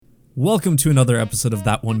Welcome to another episode of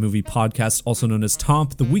That One Movie Podcast, also known as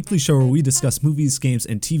Tomp, the weekly show where we discuss movies, games,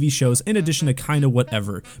 and TV shows, in addition to kinda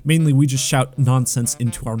whatever. Mainly, we just shout nonsense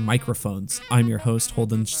into our microphones. I'm your host,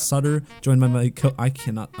 Holden Sutter, joined by my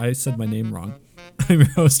I said my name wrong. I'm your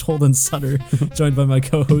host, Holden Sutter, joined by my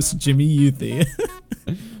co-host, Jimmy Youthy.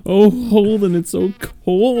 Oh, Holden, it's so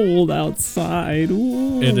cold outside.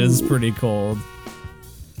 Ooh. It is pretty cold.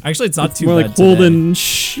 Actually, it's not too more bad like Holden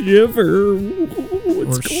shiver.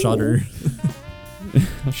 Or shudder.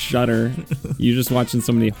 Shudder. You're just watching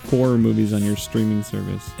so many horror movies on your streaming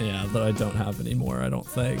service. Yeah, that I don't have anymore, I don't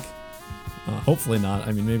think. Hopefully not.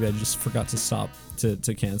 I mean, maybe I just forgot to stop to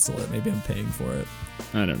cancel it. Maybe I'm paying for it.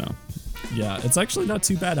 I don't know. Yeah, it's actually not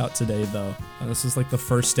too bad out today, though. This is like the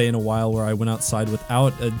first day in a while where I went outside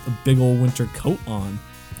without a big old winter coat on.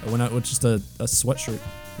 I went out with just a sweatshirt.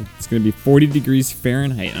 It's going to be 40 degrees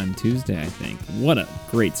Fahrenheit on Tuesday, I think. What a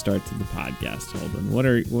great start to the podcast, Holden. What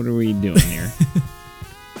are we doing here?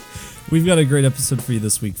 We've got a great episode for you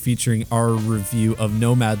this week featuring our review of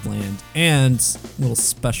Nomadland and a little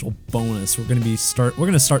special bonus. We're going to start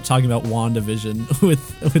talking about WandaVision with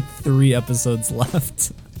 3 episodes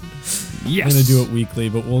left. Yes. We're going to do it weekly,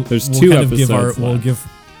 but we'll 2 kind of episodes give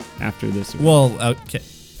after this week. Well, okay.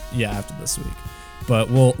 Yeah, after this week.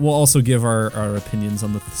 But we'll also give our opinions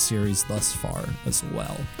on the series thus far as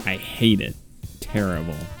well. I hate it.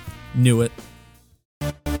 Terrible. Knew it.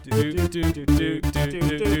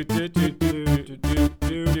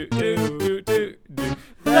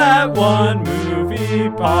 That One Movie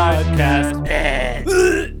Podcast.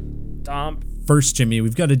 Tom. First, Jimmy,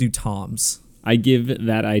 we've got to do Tom's. I give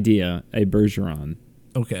that idea a Bergeron.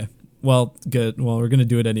 Okay. Well, good. Well, we're going to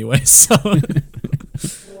do it anyway, so...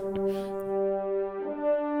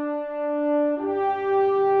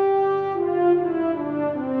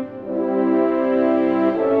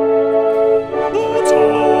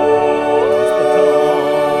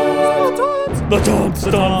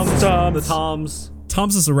 The Toms.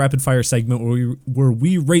 Tom's is a rapid-fire segment where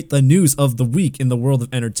we rate the news of the week in the world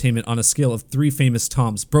of entertainment on a scale of 3 famous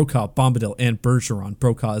Toms: Brokaw, Bombadil, and Bergeron.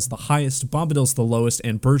 Brokaw is the highest, Bombadil's the lowest,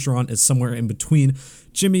 and Bergeron is somewhere in between.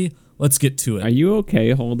 Jimmy, let's get to it. Are you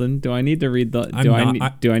okay, Holden? Do I need to read the?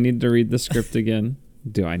 Do I need to read the script again?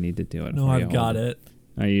 Do I need to do it? No, I've got it.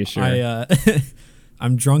 Are you sure?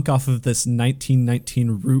 I'm drunk off of this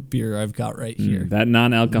 1919 root beer I've got right here. That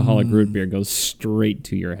non-alcoholic root beer goes straight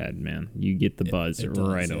to your head, man. You get the buzz it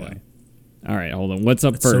right does, away. All right, hold on. What's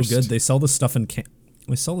up it's first? So good. They sell the stuff in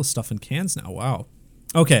cans now. Wow.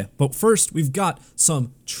 Okay, but first we've got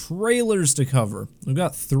some trailers to cover. We've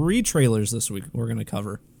got 3 trailers this week we're going to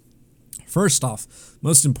cover. First off,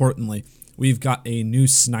 most importantly, we've got a new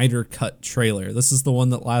Snyder Cut trailer. This is the one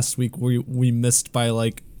that last week we missed by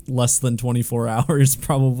like less than 24 hours,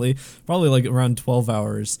 probably like around 12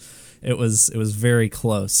 hours. It was very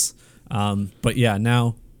close. But yeah,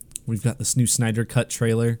 now we've got this new Snyder Cut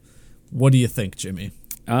trailer. What do you think, Jimmy?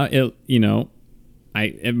 My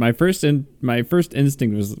first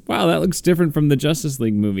instinct was, wow, that looks different from the Justice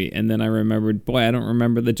League movie, and then I remembered, boy, I don't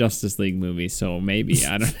remember the Justice League movie, so maybe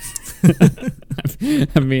I don't.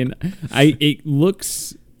 I mean, it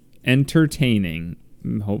looks entertaining,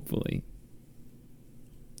 hopefully.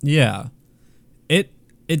 Yeah, it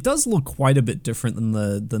does look quite a bit different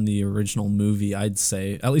than the original movie, I'd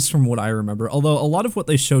say, at least from what I remember. Although a lot of what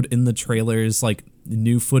they showed in the trailer is like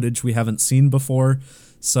new footage we haven't seen before.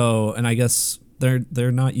 So, and I guess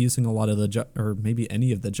they're not using a lot of or maybe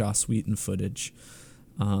any of the Joss Whedon footage.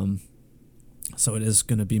 So it is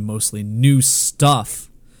going to be mostly new stuff.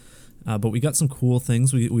 But we got some cool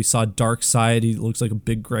things. We saw Darkseid. He looks like a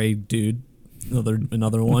big gray dude.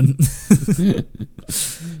 Another one.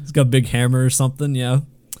 He's got a big hammer or something, yeah.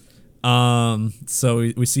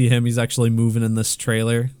 So we see him. He's actually moving in this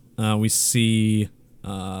trailer. We see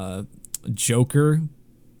Joker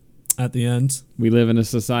at the end. We live in a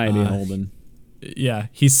society, Holden. Yeah,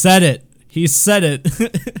 he said it. He said it.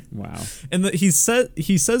 Wow. And he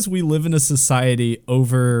says we live in a society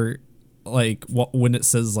over like when it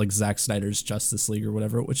says like Zack Snyder's Justice League or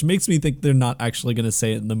whatever, which makes me think they're not actually going to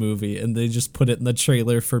say it in the movie, and they just put it in the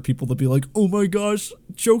trailer for people to be like, oh my gosh,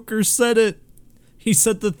 Joker said it. He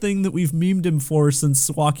said the thing that we've memed him for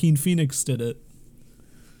since Joaquin Phoenix did it.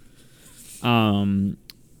 I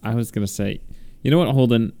was going to say, you know what,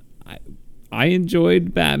 Holden, I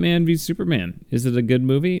enjoyed Batman v Superman. Is it a good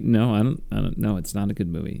movie? No, I don't know. It's not a good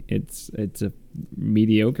movie. It's a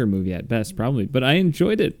mediocre movie at best, probably. But I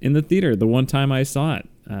enjoyed it in the theater the one time I saw it.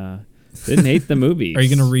 Didn't hate the movie. Are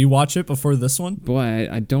you going to rewatch it before this one? Boy,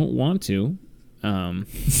 I don't want to.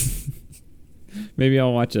 Maybe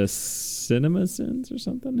I'll watch a CinemaSins or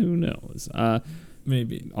something. Who knows?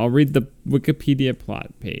 Maybe. I'll read the Wikipedia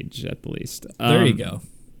plot page at the least. There you go.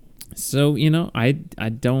 So, I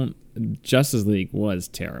don't. Justice League was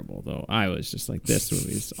terrible, though. I was just like, this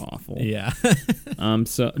movie's awful. Yeah.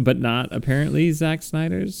 But not apparently Zack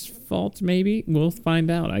Snyder's fault, maybe. We'll find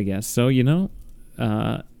out, I guess. So,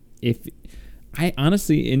 if I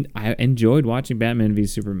honestly, I enjoyed watching Batman v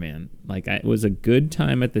Superman. Like, it was a good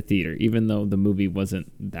time at the theater, even though the movie wasn't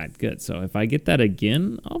that good. So if I get that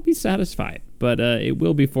again, I'll be satisfied. But it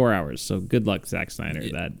will be 4 hours. So good luck, Zack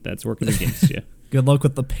Snyder. That's working against you. Good luck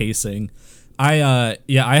with the pacing. I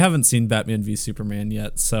haven't seen Batman v Superman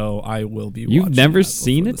yet, so I will be. You've never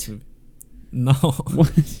seen it? No.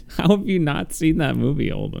 What? How have you not seen that movie,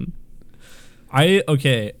 Holden? I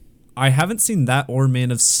haven't seen that or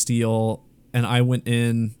Man of Steel, and I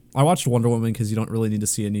watched Wonder Woman because you don't really need to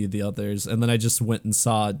see any of the others, and then I just went and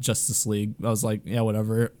saw Justice League. I was like, yeah,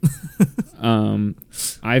 whatever.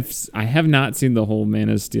 I have not seen the whole Man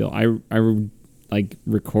of Steel. I like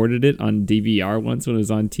recorded it on DVR once when it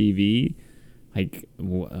was on TV. Like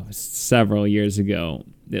several years ago,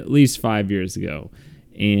 at least 5 years ago.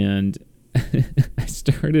 And I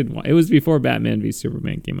started, it was before Batman v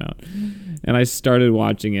Superman came out. And I started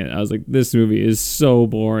watching it. I was like, this movie is so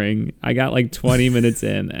boring. I got like 20 minutes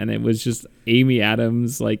in and it was just Amy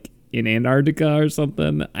Adams like in Antarctica or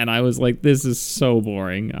something. And I was like, this is so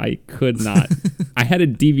boring. I could not. I had a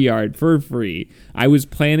DVR for free. I was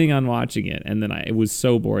planning on watching it, and then I was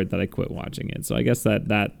so bored that I quit watching it. So I guess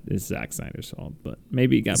that is Zack Snyder's fault, but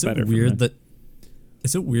maybe it got better.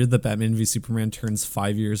 Is it weird that Batman v Superman turns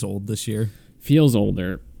 5 years old this year? Feels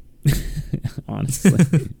older,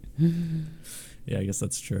 honestly. Yeah, I guess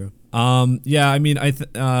that's true. Yeah, I mean,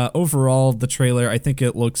 overall the trailer, I think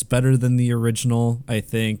it looks better than the original. I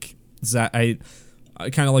think I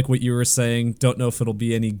kind of like what you were saying. Don't know if it'll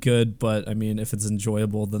be any good, but I mean, if it's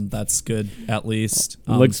enjoyable, then that's good at least.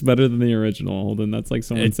 Looks better than the original, Holden. That's like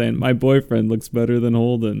someone saying, my boyfriend looks better than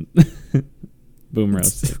Holden. Boom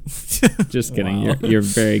roasted. Just kidding. Wow. You're a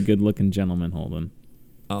very good looking gentleman, Holden.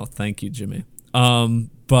 Oh, thank you, Jimmy.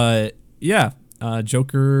 But yeah,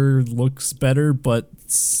 Joker looks better, but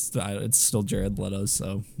it's still Jared Leto,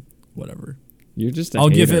 so whatever. You're just I'll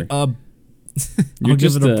give it a You're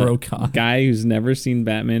give just it a bro cock. Guy who's never seen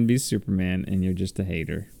Batman v Superman, and you're just a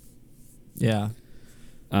hater. Yeah.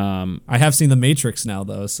 I have seen The Matrix now,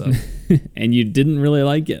 though, so. And you didn't really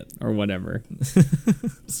like it, or whatever.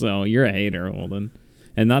 So you're a hater, Holden.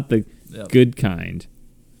 And not the good kind.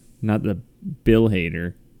 Not the Bill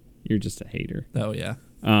hater. You're just a hater. Oh, yeah.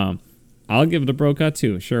 I'll give it a Broca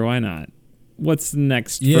too. Sure, why not? What's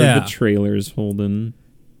next for the trailers, Holden?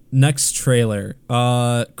 Next trailer,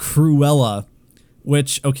 Cruella,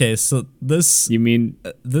 which, okay, so this... You mean...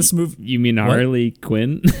 this movie... You mean Harley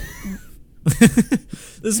Quinn?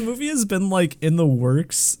 This movie has been, like, in the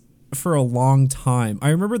works for a long time. I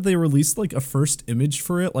remember they released, like, a first image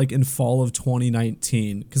for it, like, in fall of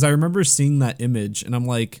 2019. Because I remember seeing that image, and I'm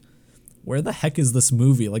like, where the heck is this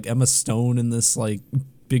movie? Like, Emma Stone in this, like,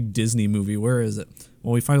 big Disney movie. Where is it?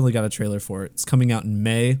 Well, we finally got a trailer for it. It's coming out in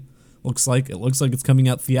May. Looks like it's coming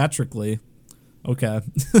out theatrically. Okay.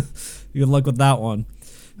 Good luck with that one.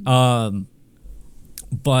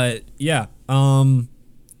 But yeah, I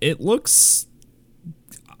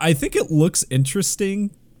think it looks interesting,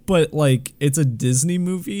 but like it's a Disney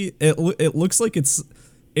movie. It looks like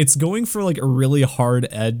it's going for like a really hard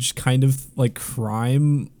edge kind of like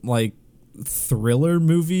crime, like thriller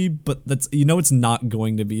movie, but that's, it's not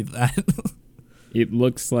going to be that. It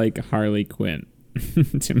looks like Harley Quinn.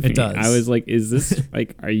 To me. It does. I was like, is this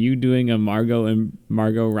like, are you doing a Margot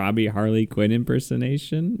Robbie Harley Quinn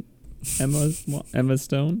impersonation, Emma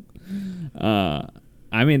Stone?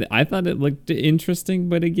 I mean, I thought it looked interesting,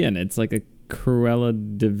 but again, it's like a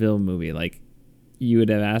Cruella de Vil movie. Like, you would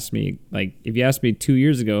have asked me, like, if you asked me 2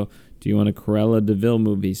 years ago, do you want a Cruella de Vil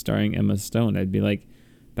movie starring Emma Stone? I'd be like,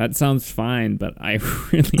 that sounds fine, but I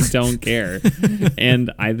really don't care.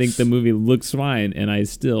 And I think the movie looks fine, and I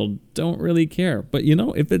still don't really care. But,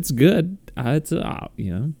 if it's good,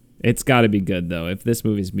 it's got to be good, though. If this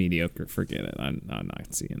movie's mediocre, forget it. I'm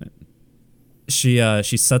not seeing it.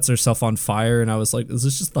 She sets herself on fire, and I was like, is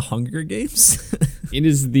this just the Hunger Games? It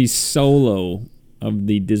is the Solo of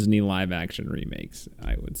the Disney live-action remakes,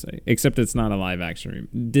 I would say. Except it's not a live-action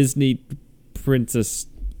remake. Disney Princess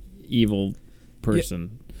Evil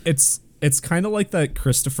person. Yeah, it's kind of like that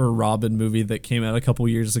Christopher Robin movie that came out a couple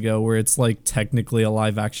years ago, where it's like technically a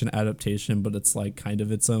live-action adaptation, but it's like kind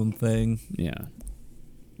of its own thing. Yeah.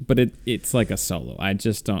 But it's like a Solo. I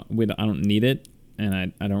just don't need it.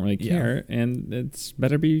 And I don't really care, and it's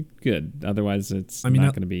better be good. Otherwise, it's not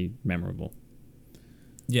going to be memorable.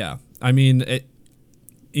 Yeah, I mean,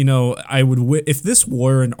 you know, I would if this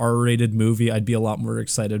were an R-rated movie, I'd be a lot more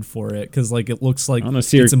excited for it because like it looks like I want to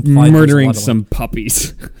see her it's implied there's a murdering lot of, some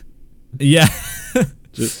puppies. yeah.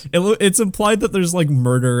 Just It's implied that there's like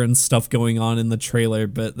murder and stuff going on in the trailer,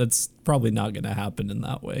 but that's probably not going to happen in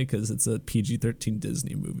that way because it's a PG-13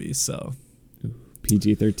 Disney movie. So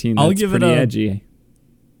PG-13. I'll That's give it pretty a- edgy.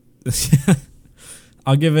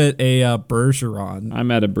 I'll give it a Bergeron.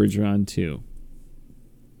 I'm at a Bergeron too.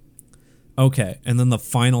 Okay, and then the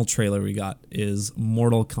final trailer we got is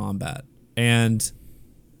Mortal Kombat, and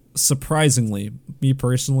surprisingly, me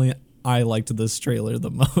personally, I liked this trailer the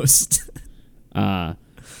most.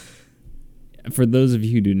 For those of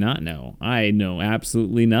you who do not know, I know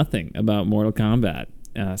absolutely nothing about Mortal Kombat.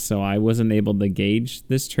 So I wasn't able to gauge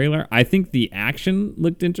this trailer. I think the action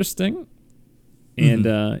looked interesting. And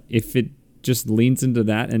if it just leans into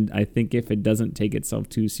that, and I think if it doesn't take itself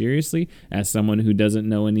too seriously, as someone who doesn't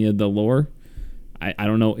know any of the lore, I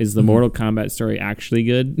don't know, is the Mortal Kombat story actually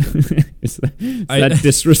good? is that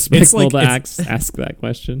disrespectful to ask that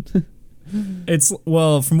question? It's,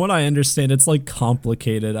 well, from what I understand, it's like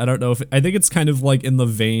complicated. I don't know if I think it's kind of like in the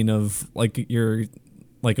vein of like your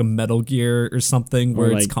like a Metal Gear or something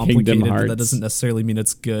where it's like complicated, Kingdom but that Hearts. doesn't necessarily mean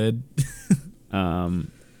it's good.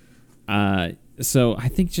 So I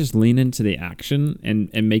think just lean into the action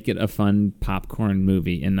and make it a fun popcorn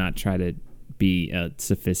movie and not try to be a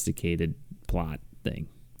sophisticated plot thing.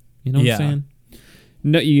 You know what I'm saying?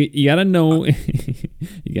 No, you gotta know.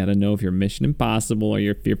 You gotta know if you're Mission Impossible or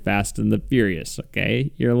if you're Fast and the Furious.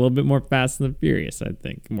 Okay, you're a little bit more Fast and the Furious, I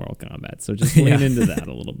think. Mortal Kombat. So just lean into that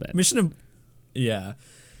a little bit. Mission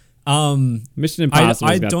Impossible.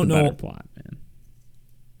 I got don't the know. better plot, man.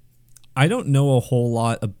 I don't know a whole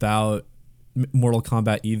lot about Mortal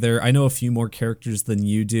Kombat either. I know a few more characters than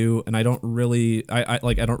you do, and I don't really I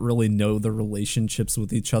don't really know the relationships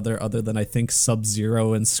with each other other than I think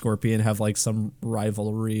Sub-Zero and Scorpion have like some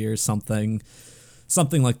rivalry or something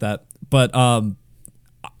like that. But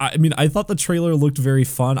I mean, I thought the trailer looked very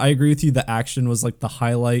fun. I agree with you, the action was like the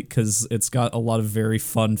highlight cuz it's got a lot of very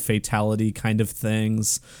fun fatality kind of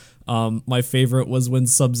things. My favorite was when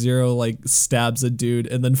Sub-Zero like stabs a dude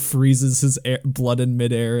and then freezes his blood in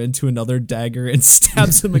midair into another dagger and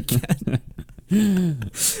stabs him again,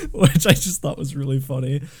 which I just thought was really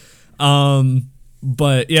funny.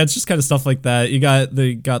 But yeah, it's just kind of stuff like that. You got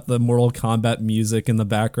the Mortal Kombat music in the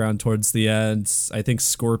background towards the end. I think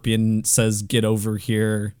Scorpion says "Get over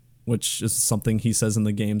here," which is something he says in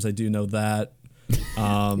the games. I do know that.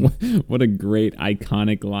 What a great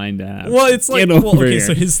iconic line to have. Well, it's like, Get over okay, here.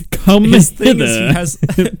 so his Come thing is he hither. has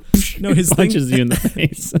no his thing Punches you in the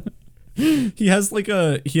face. he has like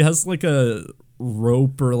a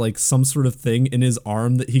rope or like some sort of thing in his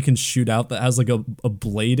arm that he can shoot out that has like a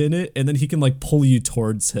blade in it, and then he can like pull you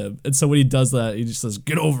towards him. And so when he does that, he just says,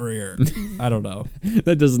 "Get over here." I don't know.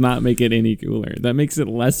 That does not make it any cooler. That makes it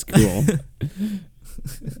less cool.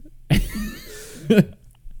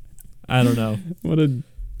 I don't know.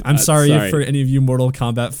 I'm sorry for any of you Mortal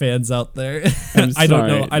Kombat fans out there. I don't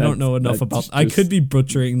know. I don't know enough about. I could be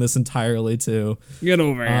butchering this entirely too. Get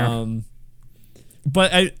over here.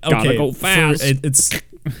 But Gotta go fast.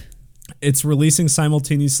 It's releasing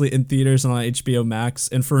simultaneously in theaters and on HBO Max.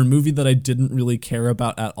 And for a movie that I didn't really care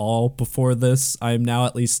about at all before this, I am now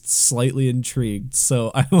at least slightly intrigued.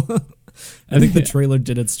 So I think the trailer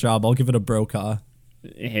did its job. I'll give it a Brokaw.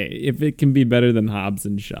 Hey, if it can be better than Hobbs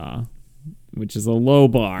and Shaw, which is a low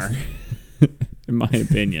bar, in my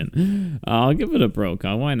opinion, I'll give it a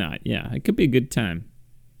Brokaw. Why not? Yeah, it could be a good time.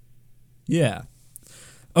 Yeah.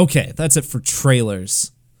 Okay, that's it for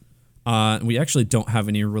trailers. We actually don't have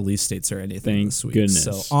any release dates or anything Thank this week.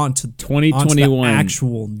 goodness. So on to 2021.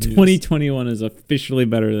 actual news. 2021 is officially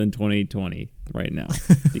better than 2020 right now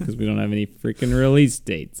because we don't have any freaking release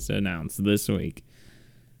dates announced this week.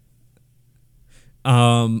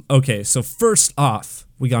 Okay, so first off,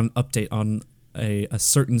 we got an update on a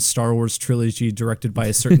certain Star Wars trilogy directed by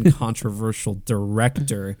a certain controversial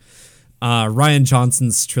director, Rian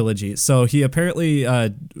Johnson's trilogy. So he apparently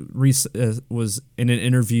was in an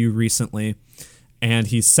interview recently, and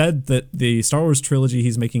he said that the Star Wars trilogy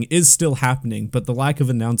he's making is still happening, but the lack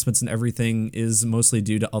of announcements and everything is mostly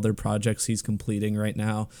due to other projects he's completing right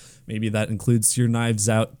now. Maybe that includes Your Knives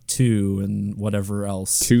Out 2 and whatever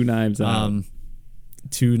else. Two Knives Out.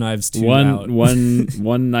 Two Knives, Two Out.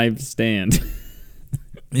 One knife stand.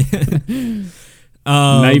 Knife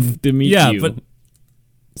to meet you, but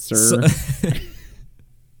sir.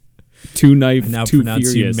 Two knife, now two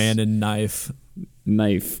pronounce furious. you man and knife.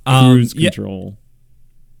 Knife, cruise yeah. control.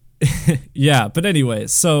 Yeah, but anyway,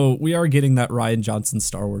 so we are getting that Rian Johnson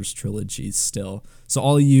Star Wars trilogy still. So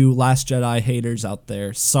all you Last Jedi haters out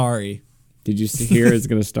there, sorry. Did you hear it's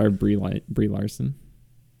going to star Brie Larson?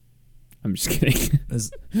 I'm just kidding.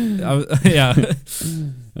 Yeah.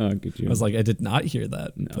 Oh, good job. I was like, I did not hear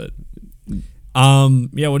that. No. But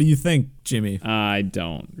yeah, what do you think, Jimmy? I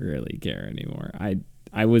don't really care anymore.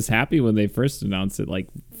 I was happy when they first announced it like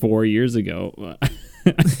 4 years ago.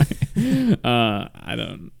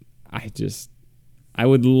 I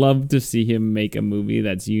would love to see him make a movie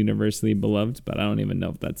that's universally beloved, but I don't even know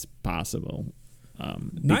if that's possible.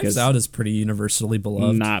 Knives Out is pretty universally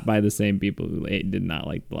beloved. Not by the same people who did not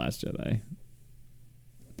like The Last Jedi.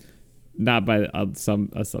 Not by a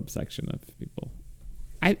subsection of people.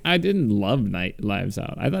 I didn't love Knives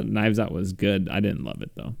Out. I thought Knives Out was good. I didn't love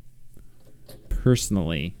it though.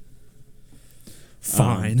 Personally.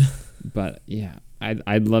 Fine. But yeah,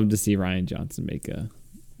 I'd love to see Rian Johnson make a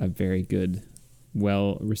very good,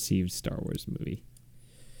 well-received Star Wars movie.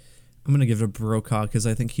 I'm gonna give it a Brokaw because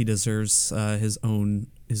I think he deserves his own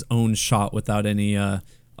shot without any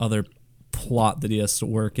other plot that he has to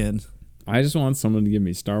work in. I just want someone to give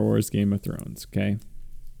me Star Wars, Game of Thrones. Okay,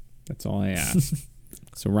 that's all I ask.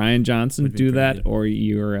 So Rian Johnson, do that, good. Or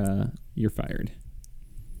you're fired.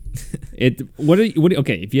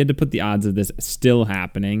 Okay, if you had to put the odds of this still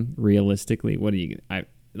happening realistically, what do you?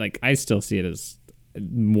 I still see it as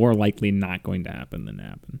more likely not going to happen than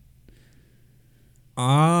happen.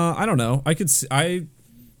 I don't know. I could see.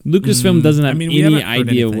 Lucasfilm doesn't have any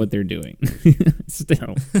idea what they're doing.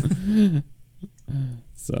 Still.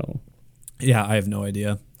 So. Yeah, I have no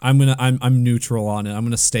idea. I'm neutral on it. I'm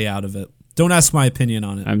gonna stay out of it. Don't ask my opinion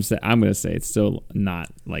on it. I'm gonna say it's still not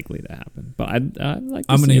likely to happen. But I'd like.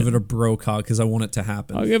 I'm gonna give it a Brokaw because I want it to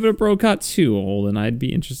happen. I'll give it a Brokaw too, Holden. I'd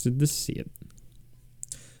be interested to see it.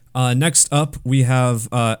 Next up, we have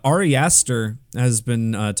Ari Aster has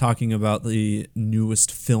been talking about the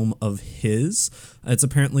newest film of his. It's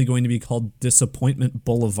apparently going to be called Disappointment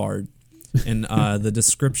Boulevard. And the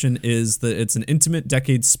description is that it's an intimate,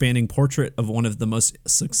 decade-spanning portrait of one of the most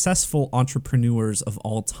successful entrepreneurs of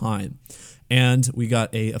all time. And we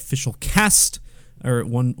got a official cast, or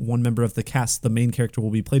one member of the cast. The main character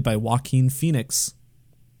will be played by Joaquin Phoenix.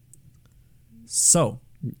 So...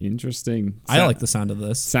 Interesting. I like the sound of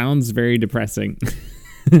this. Sounds very depressing.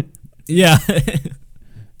 Yeah.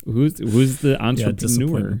 Who's the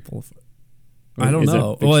entrepreneur? I don't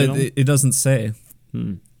know. Well, it doesn't say.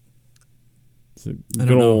 I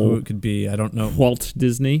don't know who it could be. I don't know. Walt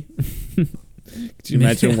Disney. Could you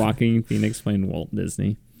imagine Joaquin Phoenix playing Walt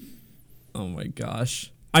Disney? Oh my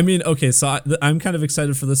gosh. I mean, okay, so I'm kind of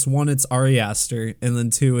excited for this. One, it's Ari Aster, and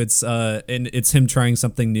then two, it's him trying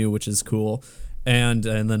something new, which is cool. And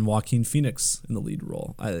then Joaquin Phoenix in the lead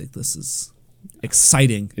role. I think this is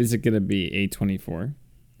exciting. Is it going to be A24?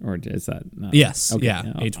 Or is that not? Yes. Okay, yeah,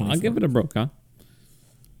 A24. I'll give it a Brokaw.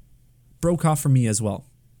 Brokaw for me as well.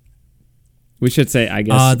 We should say, I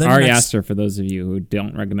guess, Ari Aster, for those of you who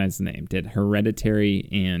don't recognize the name, did Hereditary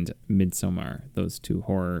and Midsommar, those two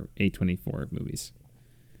horror A24 movies.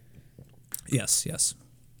 Yes.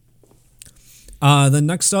 Then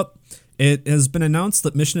next up, it has been announced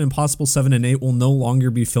that Mission Impossible 7 and 8 will no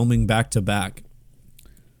longer be filming back to back.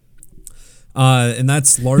 And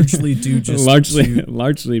that's largely due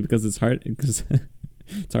largely because it's hard it's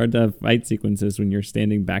hard to have fight sequences when you're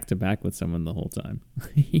standing back to back with someone the whole time.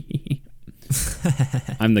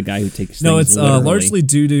 I'm the guy who takes things it's literally. Largely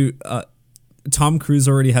due to Tom Cruise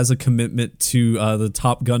already has a commitment to the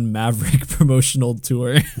Top Gun Maverick promotional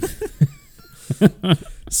tour.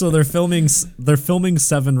 So they're filming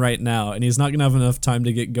 7 right now, and he's not gonna have enough time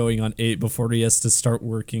to get going on 8 before he has to start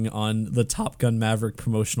working on the Top Gun Maverick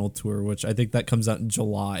promotional tour, which I think that comes out in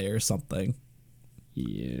July or something.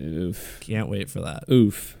 Oof. Can't wait for that.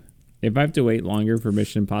 Oof. If I have to wait longer for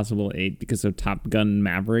Mission Impossible 8 because of Top Gun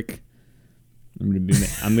Maverick, I'm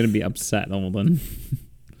gonna be upset, Holden.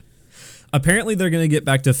 Apparently, they're gonna get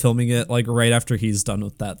back to filming it like right after he's done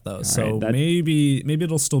with that, though. So maybe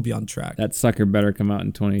it'll still be on track. That sucker better come out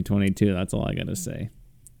in 2022. That's all I gotta say.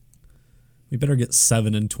 We better get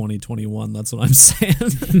 7 in 2021. That's what I'm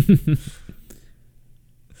saying.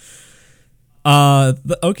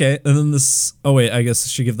 Okay, and then this. Oh wait, I guess I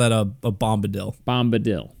should give that a Bombadil.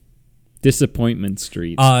 Bombadil. Disappointment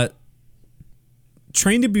Street.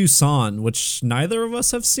 Train to Busan, which neither of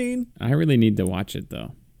us have seen. I really need to watch it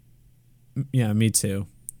though. Yeah, me too.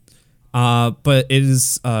 But it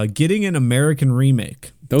is getting an American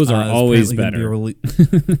remake. Those are always better.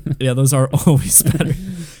 Yeah, those are always better.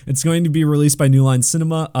 It's going to be released by New Line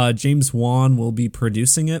Cinema. James Wan will be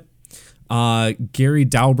producing it. Gary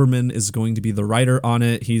Dauberman is going to be the writer on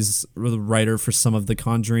it. He's the writer for some of the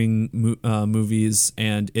Conjuring movies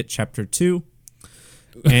and It Chapter 2.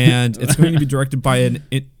 And it's going to be directed by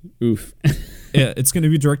Oof. Yeah, it's going to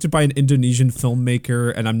be directed by an Indonesian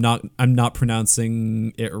filmmaker, and I'm not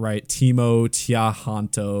pronouncing it right. Timo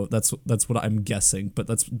Tjahjanto. That's what I'm guessing, but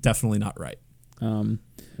that's definitely not right.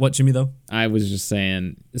 What, Jimmy, though? I was just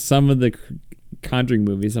saying some of the Conjuring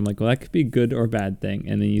movies, I'm like, well, that could be a good or bad thing.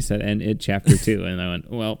 And then you said, and It Chapter 2. And I went,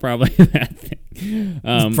 well, probably a bad thing.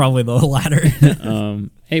 Probably the latter.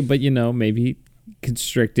 Hey, but maybe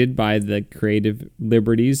constricted by the creative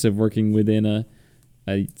liberties of working within a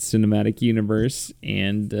cinematic universe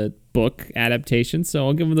and a book adaptation. So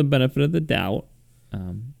I'll give them the benefit of the doubt.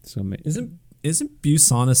 Isn't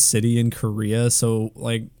Busan a city in Korea? So,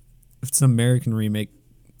 like, if it's an American remake,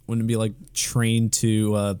 wouldn't it be like Train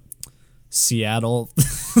to Seattle?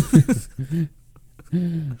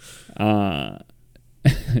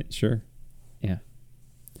 Sure. Yeah.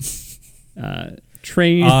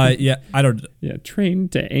 Train. Yeah, I don't. Yeah, Train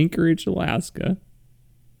to Anchorage, Alaska.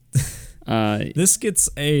 This gets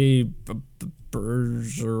a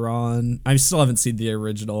Bergeron. I still haven't seen the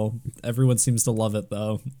original. Everyone seems to love it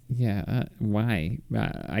though. Yeah, why?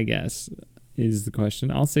 I guess is the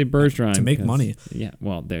question. I'll say Bergeron to make money. Yeah,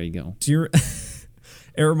 well, there you go.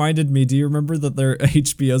 It reminded me. Do you remember that their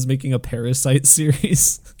HBO's making a Parasite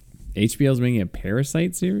series? HBO's making a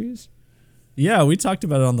Parasite series? Yeah, we talked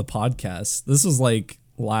about it on the podcast. This was like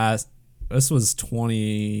This was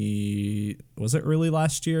Was it really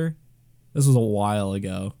last year? This was a while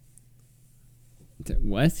ago.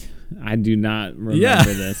 What? I do not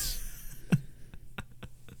remember this.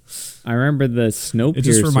 I remember the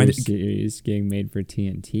Snowpiercer series getting made for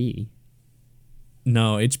TNT.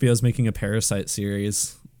 No, HBO's making a Parasite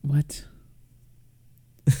series. What?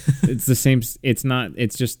 It's the same. It's not.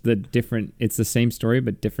 It's just the different. It's the same story,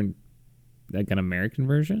 but different. Like an American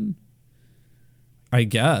version? I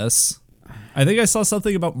guess. I think I saw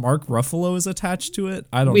something about Mark Ruffalo is attached to it.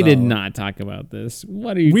 I don't know. We did not talk about this.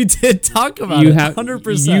 What are you? We did talk about it.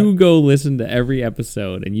 100%. You go listen to every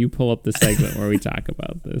episode and you pull up the segment where we talk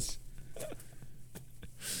about this.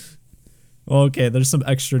 Well, okay, there's some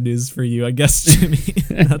extra news for you, I guess, Jimmy.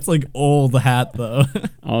 That's like old hat, though.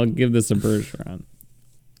 I'll give this a Bergeron.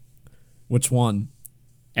 Which one?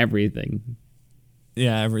 Everything.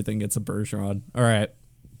 Yeah, everything gets a Bergeron. All right.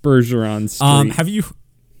 Bergeron Street.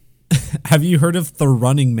 Have you heard of The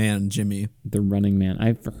Running Man, Jimmy? The Running Man.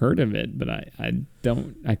 I've heard of it, but I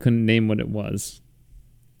couldn't name what it was.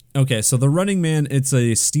 Okay, so The Running Man, it's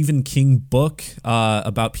a Stephen King book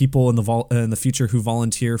about people in the future who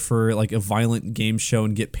volunteer for like a violent game show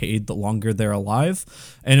and get paid the longer they're alive.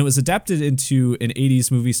 And it was adapted into an 80s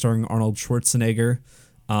movie starring Arnold Schwarzenegger.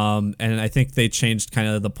 And I think they changed kind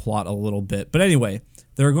of the plot a little bit. But anyway,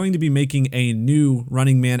 they're going to be making a new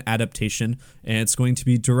Running Man adaptation, and it's going to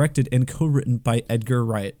be directed and co-written by Edgar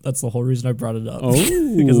Wright. That's the whole reason I brought it up. Oh,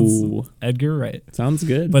 because it's Edgar Wright. Sounds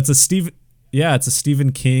good. But it's a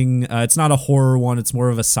Stephen King. It's not a horror one. It's more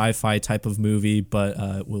of a sci-fi type of movie, but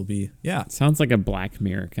it will be, yeah. Sounds like a Black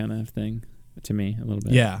Mirror kind of thing to me a little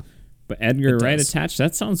bit. Yeah. But Edgar Wright attached.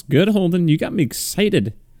 That sounds good, Holden. You got me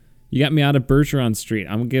excited. You got me out of Bergeron Street.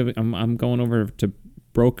 I'm going over to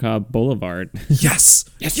Brokaw Boulevard. Yes.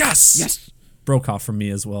 Brokaw from me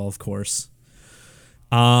as well, of course.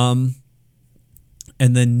 And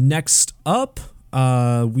then next up,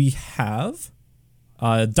 we have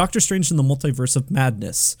Doctor Strange in the Multiverse of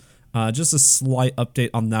Madness. Just a slight update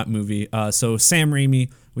on that movie. So Sam Raimi,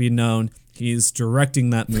 we've known, he's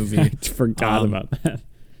directing that movie. I forgot about that.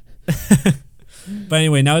 But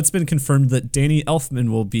anyway, now it's been confirmed that Danny Elfman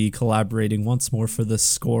will be collaborating once more for the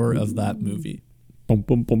score of that movie. Brokaw.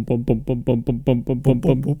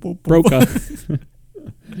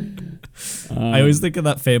 I always think of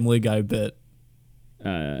that Family Guy bit.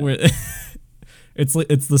 Where it's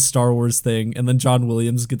the Star Wars thing, and then John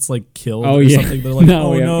Williams gets like killed or something. They're like,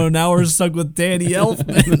 no, now we're stuck with Danny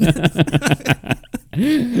Elfman.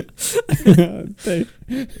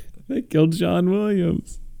 They killed John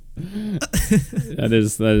Williams. That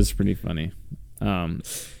is pretty funny.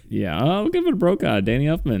 Yeah, I'll give it a Brokaw. Danny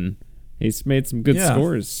Elfman. He's made some good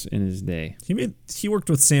scores in his day. He worked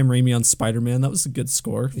with Sam Raimi on Spider-Man. That was a good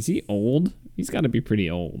score. Is he old? He's got to be pretty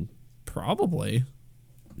old. Probably.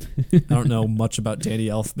 I don't know much about Danny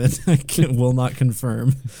Elfman. I will not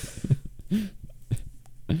confirm.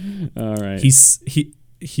 All right. He's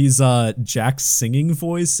Jack's singing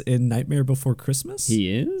voice in Nightmare Before Christmas.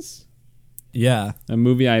 He is? Yeah. A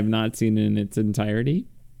movie I have not seen in its entirety.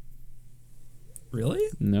 Really?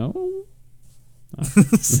 No.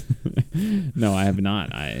 No, I have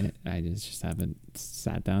not. I just haven't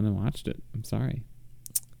sat down and watched it. I'm sorry.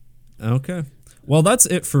 Okay. Well, that's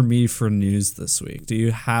it for me for news this week. Do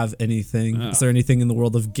you have anything? Is there anything in the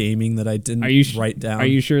world of gaming that I didn't write down? Are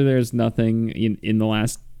you sure there's nothing in the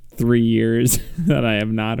last 3 years that I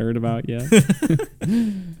have not heard about yet?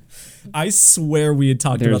 I swear we had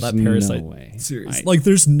talked about that Parasite series. Like,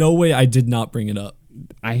 there's no way I did not bring it up.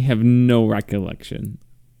 I have no recollection.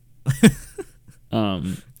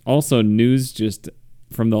 Also, news just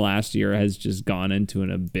from the last year has just gone into an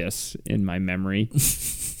abyss in my memory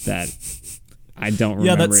that I don't remember.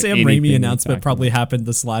 Yeah, that Sam Raimi announcement probably happened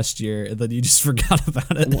this last year, and then you just forgot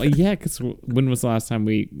about it. Well, yeah, because when was the last time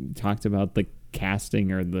we talked about the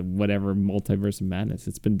casting or the whatever Multiverse of Madness?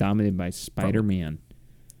 It's been dominated by Spider-Man.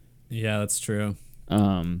 Yeah, that's true.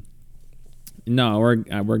 No,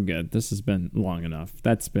 we're good. This has been long enough.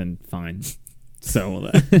 That's been fine.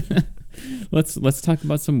 So let's talk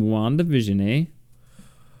about some WandaVision, eh?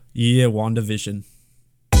 Yeah, WandaVision.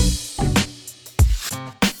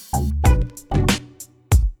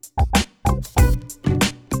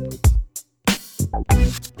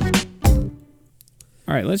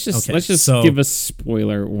 All right, let's just give a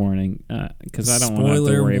spoiler warning because I don't want to have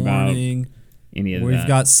to worry about any of that. We've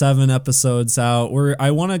got 7 episodes out.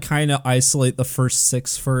 I want to kind of isolate the first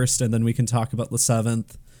 6 first, and then we can talk about the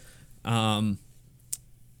 7th.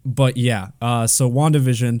 But yeah, so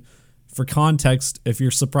WandaVision. For context, if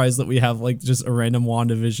you're surprised that we have like just a random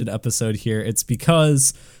WandaVision episode here, it's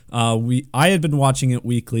because I had been watching it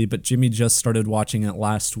weekly, but Jimmy just started watching it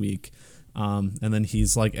last week. And then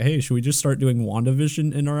he's like, "Hey, should we just start doing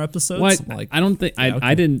WandaVision in our episodes?" What? Like, I don't think okay.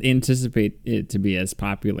 I didn't anticipate it to be as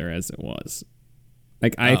popular as it was.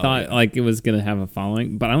 Like I thought like it was gonna have a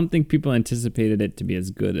following, but I don't think people anticipated it to be as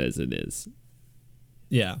good as it is.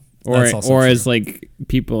 Yeah. Or as like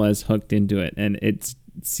people as hooked into it, and it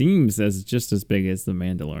seems as just as big as The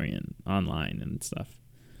Mandalorian online and stuff.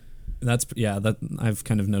 That I've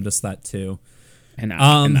kind of noticed that too. And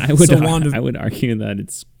I would argue that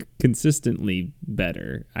it's consistently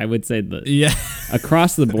better. I would say that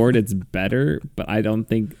across the board it's better, but I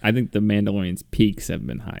think The Mandalorian's peaks have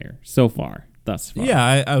been higher so far, thus far.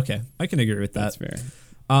 Yeah, I can agree with that. That's fair.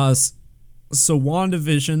 So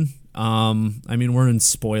WandaVision, I mean, we're in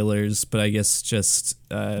spoilers, but I guess just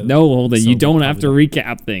no, hold on. You don't have to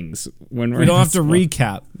recap things when we don't have to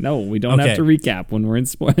recap. No, we don't have to recap when we're in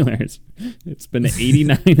spoilers. It's been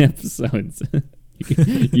 89 episodes.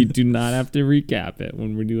 You do not have to recap it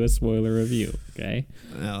when we do a spoiler review, okay?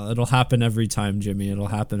 No, it'll happen every time, Jimmy. It'll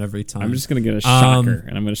happen every time. I'm just going to get a shocker,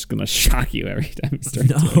 and I'm just going to shock you every time you start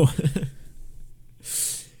doing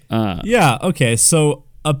it. Yeah, okay. So,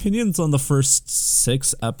 opinions on the first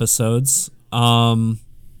 6 episodes. I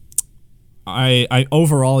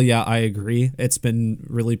overall, I agree. It's been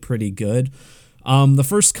really pretty good. The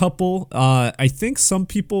first couple, I think some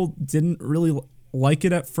people didn't really like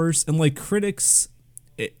it at first, and like critics,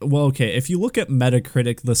 if you look at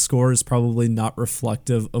Metacritic, the score is probably not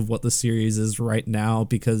reflective of what the series is right now,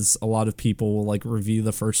 because a lot of people will like review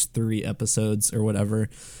the first 3 episodes or whatever,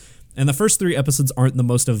 and the first 3 episodes aren't the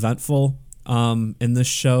most eventful in this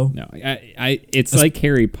show. No, it's like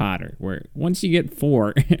Harry Potter, where once you get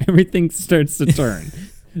 4, everything starts to turn.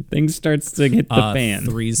 Things starts to hit the fan.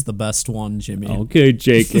 3's the best one, Jimmy. Okay,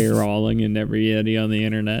 J.K. Rowling and every idiot on the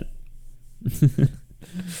internet. The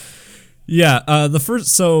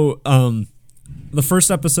first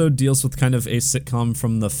episode deals with kind of a sitcom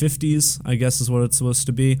from the 50s, I guess is what it's supposed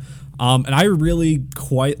to be. And I really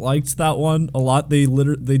quite liked that one a lot. They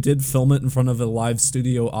did film it in front of a live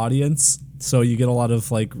studio audience, so you get a lot of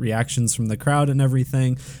like reactions from the crowd and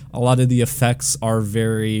everything. A lot of the effects are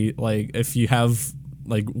very like, if you have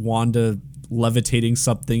like Wanda levitating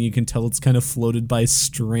something, you can tell it's kind of floated by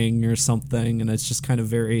string or something, and it's just kind of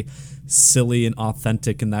very silly and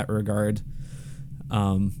authentic in that regard.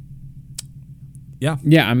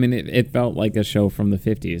 Yeah, I mean, it felt like a show from the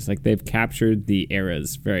 50s. Like, they've captured the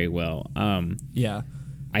eras very well.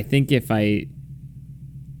 I think if I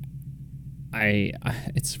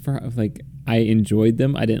enjoyed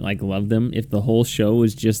them. I didn't like love them. If the whole show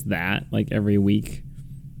was just that, like every week,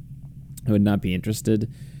 I would not be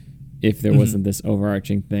interested. If there wasn't this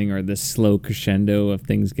overarching thing or this slow crescendo of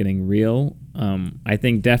things getting real. I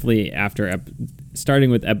think definitely after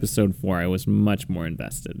starting with episode 4, I was much more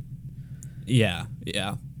invested. Yeah.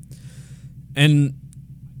 And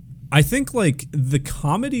I think like the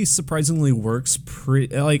comedy surprisingly works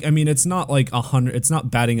pretty, like, I mean, it's not like 100, it's not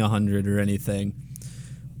batting 100 or anything,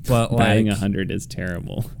 but batting 100 is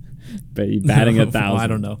terrible. But batting 1,000. Well, I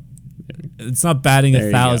don't know. It's not batting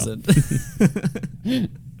 1,000.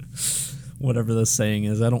 whatever the saying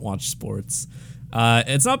is. I don't watch sports.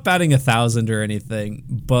 It's not batting 1,000 or anything,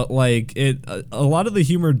 but like a lot of the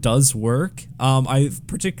humor does work. I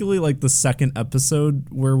particularly like the second episode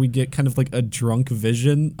where we get kind of like a drunk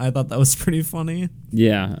Vision. I thought that was pretty funny.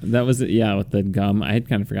 Yeah, that was it. Yeah, with the gum. I had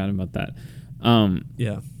kind of forgotten about that.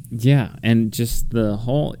 Yeah. Yeah, and just the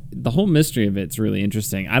whole mystery of it's really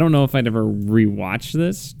interesting. I don't know if I'd ever rewatch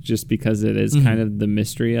this just because it is kind of the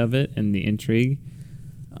mystery of it and the intrigue.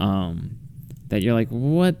 That you're like,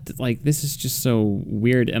 what? Like, this is just so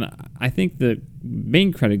weird. And I think the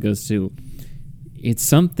main credit goes to it's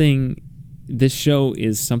something. This show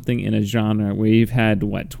is something in a genre where you've had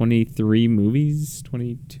 23 movies,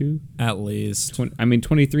 22 at least.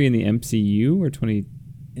 23 in the MCU or 20.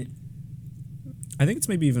 I think it's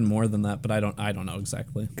maybe even more than that, but I don't know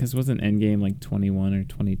exactly. Because wasn't Endgame like 21 or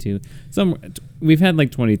 22? We've had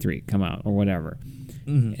like 23 come out or whatever,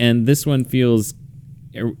 and this one feels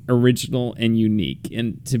original and unique.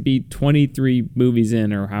 And to be 23 movies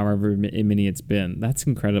in, or however many it's been, that's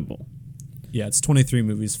incredible. Yeah, it's 23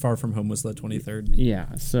 movies. Far From Home was the 23rd.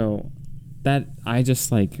 Yeah, so that I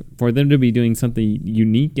just like for them to be doing something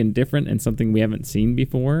unique and different and something we haven't seen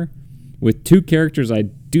before with two characters I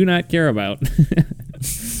do not care about.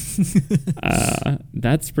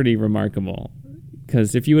 That's pretty remarkable.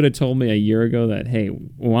 Because if you would have told me a year ago that, hey,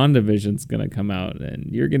 WandaVision's going to come out and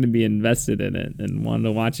you're going to be invested in it and want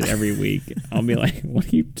to watch it every week, I'll be like, what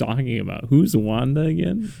are you talking about? Who's Wanda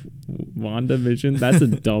again? WandaVision? That's a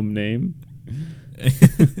dumb name.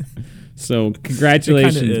 So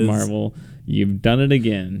congratulations, Marvel. You've done it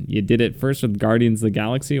again. You did it first with Guardians of the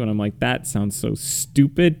Galaxy when I'm like, that sounds so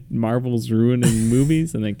stupid. Marvel's ruining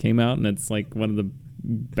movies. And it came out and it's like one of the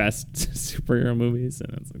best superhero movies.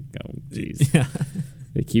 And it's like, oh, geez. Yeah.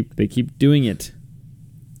 They keep doing it.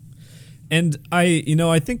 And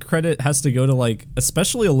I think credit has to go to like,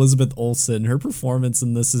 especially Elizabeth Olsen. Her performance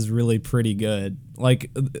in this is really pretty good. Like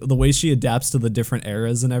the way she adapts to the different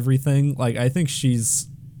eras and everything. Like I think she's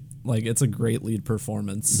like, it's a great lead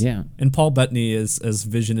performance. Yeah. And Paul Bettany as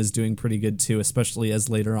Vision is doing pretty good too, especially as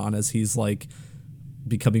later on as he's like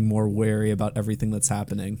becoming more wary about everything that's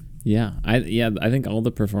happening. Yeah. I think all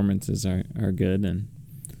the performances are good, and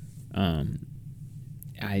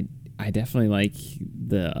I definitely like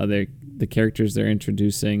the characters they're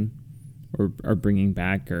introducing or are bringing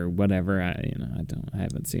back or whatever. I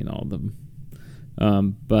haven't seen all of them.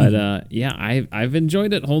 But I've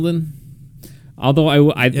enjoyed it, Holden.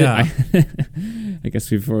 Although I guess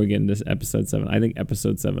before we get into episode 7, I think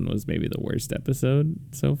episode 7 was maybe the worst episode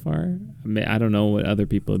so far. I don't know what other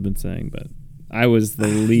people have been saying, but I was the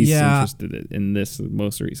least interested in this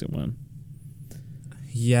most recent one.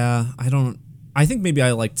 Yeah, I think maybe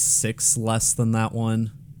I liked 6 less than that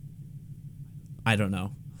one. I don't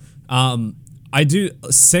know. I do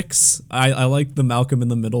 6. I like the Malcolm in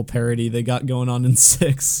the Middle parody they got going on in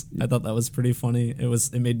 6. I thought that was pretty funny.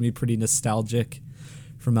 It made me pretty nostalgic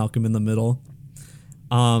for Malcolm in the Middle.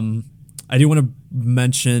 I do want to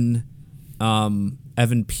mention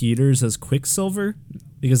Evan Peters as Quicksilver,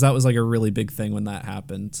 because that was like a really big thing when that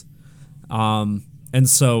happened. And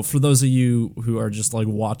so for those of you who are just like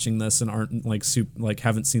watching this and aren't like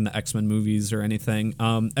haven't seen the X-Men movies or anything,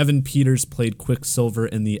 Evan Peters played Quicksilver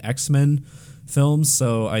in the X-Men films.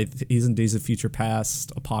 So he's in Days of Future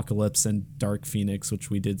Past, Apocalypse, and Dark Phoenix, which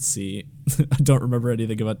we did see. I don't remember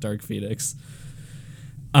anything about Dark Phoenix.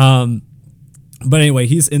 But anyway,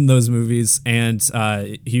 he's in those movies, and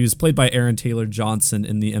he was played by Aaron Taylor Johnson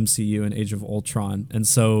in the MCU in Age of Ultron. And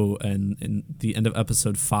so in the end of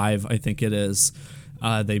episode 5, I think it is,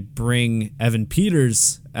 they bring Evan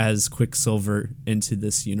Peters as Quicksilver into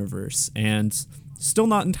this universe. And still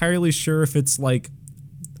not entirely sure if it's like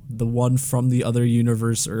the one from the other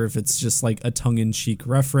universe or if it's just like a tongue-in-cheek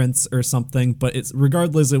reference or something. But it's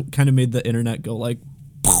regardless, it kind of made the internet go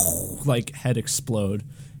like head explode.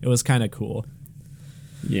 It was kind of cool.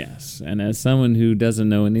 Yes, and as someone who doesn't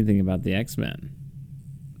know anything about the X-Men,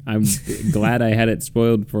 I'm glad I had it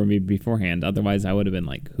spoiled for me beforehand. Otherwise, I would have been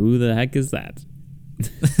like, who the heck is that?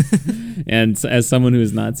 And as someone who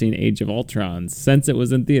has not seen Age of Ultron since it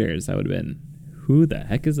was in theaters, I would have been, who the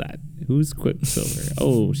heck is that? Who's Quicksilver?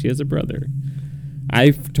 Oh, she has a brother.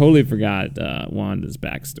 I totally forgot Wanda's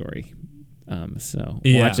backstory.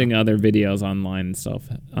 Watching other videos online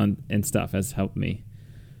and stuff has helped me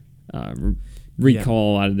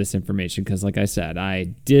recall a lot of this information, because like I said, I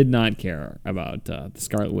did not care about the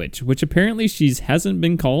Scarlet Witch, which apparently hasn't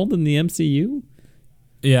been called in the MCU.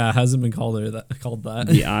 Yeah, it hasn't been called that.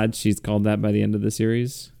 The odds she's called that by the end of the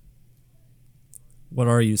series. What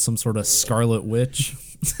are you, some sort of Scarlet Witch?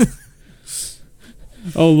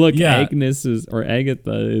 Oh, look, Yeah. Agnes is, or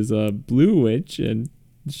Agatha is a blue witch and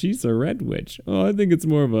she's a red witch. Oh, I think it's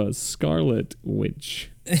more of a scarlet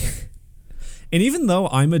witch. And even though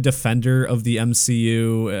I'm a defender of the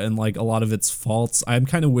MCU and like a lot of its faults, I'm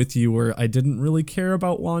kind of with you where I didn't really care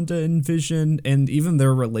about Wanda and Vision, and even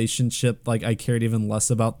their relationship, like I cared even less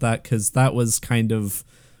about that because that was kind of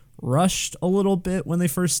rushed a little bit when they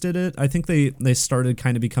first did it. I think they started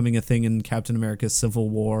kind of becoming a thing in Captain America Civil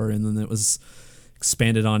War, and then it was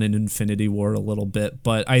expanded on in Infinity War a little bit,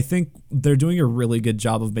 but I think they're doing a really good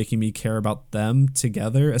job of making me care about them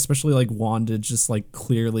together, especially like Wanda just like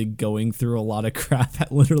clearly going through a lot of crap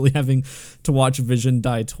at literally having to watch Vision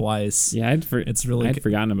die twice. Yeah, it's really I'd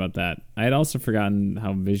forgotten about that. I had also forgotten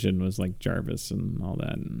how Vision was like Jarvis and all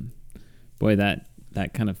that. And boy, that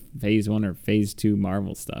kind of phase 1 or phase 2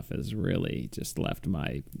 Marvel stuff has really just left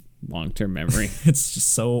my long-term memory. It's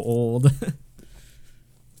just so old.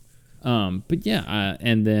 But yeah,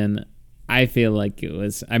 and then I feel like it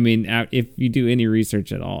was, I mean, if you do any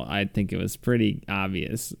research at all, I think it was pretty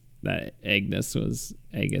obvious that Agnes was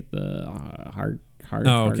Agatha Hart.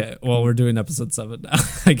 Oh, okay. Well, we're doing episode 7 now,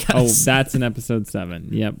 I guess. Oh, that's in episode 7.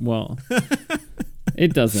 Yep. Well,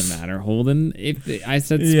 it doesn't matter, Holden. If I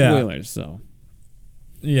said spoilers, so.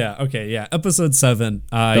 Yeah. Okay. Yeah. Episode 7.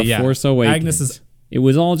 The Force Awakens. Agnes is. It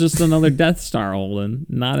was all just another Death Star, Holden,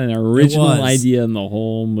 not an original idea in the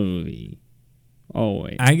whole movie. Oh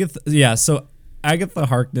wait, Agatha. Yeah. So Agatha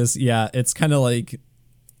Harkness. Yeah. It's kind of like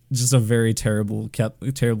just a very terribly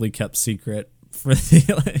kept secret for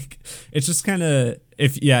the like. It's just kind of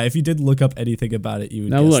if you did look up anything about it, you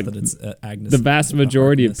would guess that it's Agnes. The vast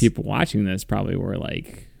majority Harkness. of people watching this probably were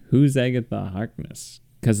like, "Who's Agatha Harkness?"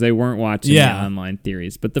 Because they weren't watching the online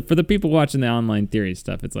theories. But for the people watching the online theory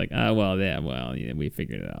stuff, it's like, we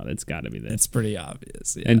figured it out. It's got to be this. It's pretty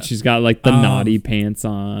obvious. Yeah. And she's got like the naughty pants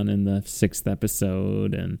on in the 6th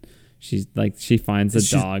episode, and she's like, she finds the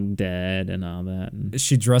dog dead and all that. And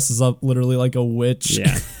she dresses up literally like a witch.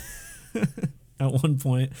 Yeah. At one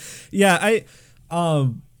point. Yeah,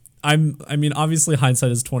 I mean, obviously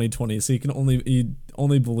hindsight is 2020, so you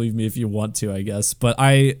only believe me if you want to, I guess. But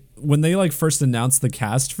when they like first announced the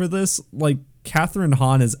cast for this, like Catherine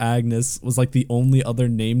Hahn as Agnes was like the only other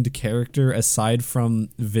named character aside from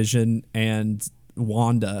Vision and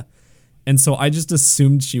Wanda. And so I just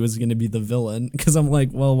assumed she was going to be the villain because I'm like,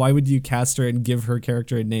 well, why would you cast her and give her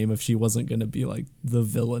character a name if she wasn't going to be like the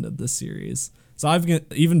villain of the series? So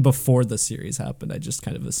even before the series happened, I just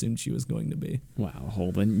kind of assumed she was going to be. Wow,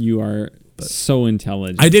 Holden, you are so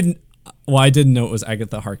intelligent. I didn't know it was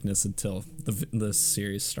Agatha Harkness until the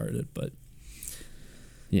series started, but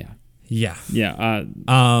yeah. I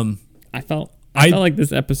felt like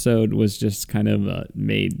this episode was just kind of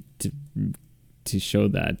made to show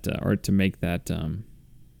that or to make that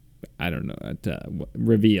I don't know,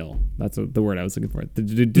 reveal. That's the word I was looking for. To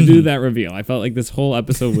do that reveal. I felt like this whole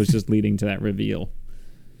episode was just leading to that reveal.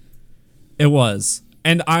 It was,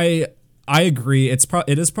 and I agree. It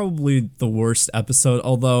is probably the worst episode.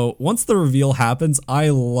 Although once the reveal happens, I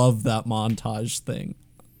love that montage thing.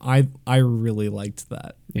 I really liked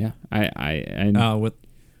that. Yeah, I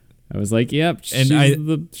was like, yep, she's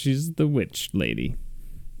the witch lady.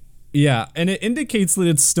 Yeah, and it indicates that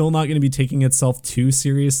it's still not going to be taking itself too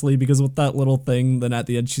seriously because with that little thing, then at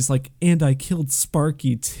the end she's like, "And I killed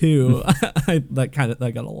Sparky too." That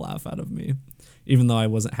got a laugh out of me, even though I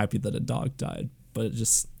wasn't happy that a dog died, but it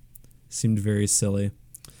just seemed very silly.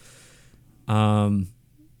 And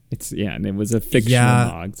it was a fictional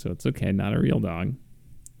dog, so it's okay, not a real dog.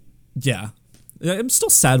 Yeah, I'm still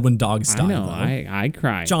sad when dogs die. I know, though. I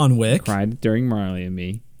cried. John Wick I cried during Marley and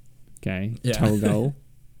Me. Okay, yeah. Togo.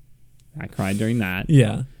 I cried during that.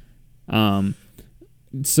 Yeah.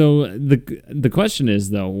 So the question is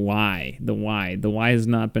though, why? The why has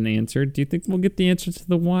not been answered. Do you think we'll get the answer to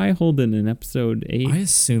the why, Holden, in episode 8? I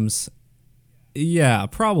assume yeah,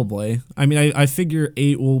 probably. I mean, I figure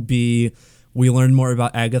 8 will be we learn more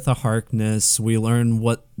about Agatha Harkness. We learn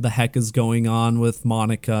what the heck is going on with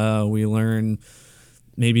Monica. We learn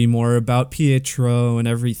maybe more about Pietro and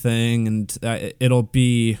everything. And it'll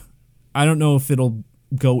be, I don't know if it'll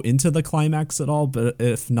go into the climax at all, but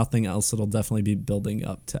if nothing else, it'll definitely be building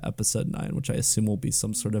up to episode 9, which I assume will be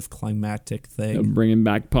some sort of climactic thing. Bringing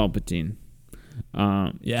back Palpatine.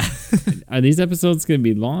 Yeah. Are these episodes going to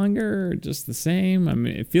be longer or just the same? I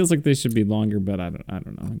mean, it feels like they should be longer, but I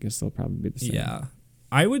don't know. I guess they'll probably be the same. Yeah.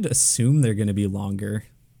 I would assume they're going to be longer.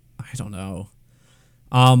 I don't know.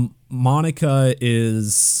 Monica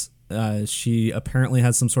is... she apparently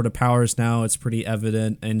has some sort of powers now. It's pretty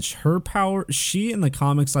evident. And her power, she in the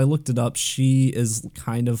comics, I looked it up, she is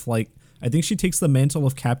kind of like, I think she takes the mantle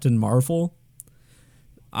of Captain Marvel.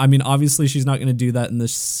 I mean, obviously she's not going to do that in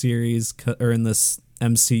this series or in this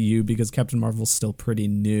MCU because Captain Marvel's still pretty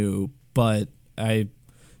new, but I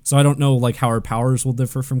don't know like how her powers will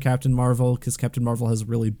differ from Captain Marvel because Captain Marvel has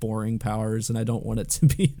really boring powers and I don't want it to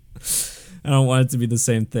be the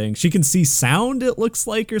same thing. She can see sound, it looks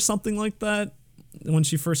like, or something like that. When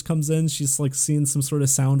she first comes in, she's like seeing some sort of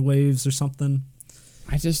sound waves or something.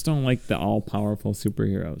 I just don't like the all-powerful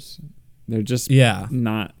superheroes. They're just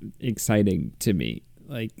not exciting to me.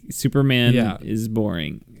 Like Superman is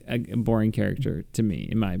boring, a boring character to me,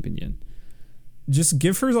 in my opinion. Just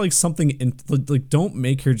give her like something like don't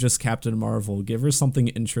make her just Captain Marvel. Give her something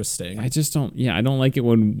interesting. I just don't. Yeah, I don't like it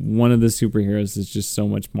when one of the superheroes is just so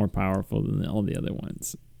much more powerful than all the other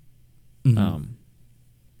ones. Mm-hmm.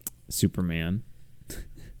 Superman.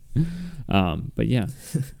 But yeah.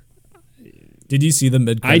 Did you see the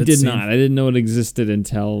mid-credits I did scene? not. I didn't know it existed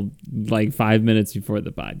until like 5 minutes before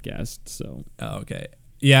the podcast. So. Oh, okay.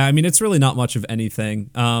 Yeah, I mean, it's really not much of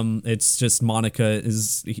anything. It's just Monica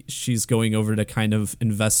she's going over to kind of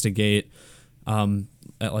investigate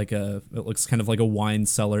at like it looks kind of like a wine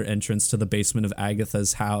cellar entrance to the basement of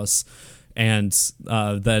Agatha's house. And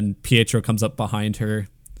then Pietro comes up behind her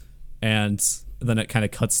and then it kind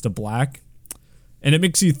of cuts to black. And it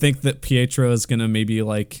makes you think that Pietro is going to maybe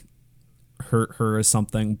like hurt her or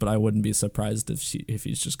something, but I wouldn't be surprised if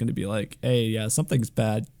he's just going to be like, hey, yeah, something's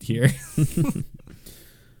bad here.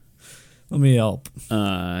 Let me help.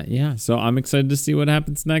 Yeah, so I'm excited to see what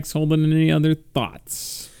happens next. Holden, any other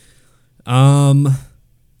thoughts? Oh,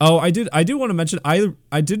 I do want to mention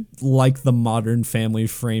I did like the Modern Family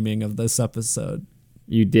framing of this episode.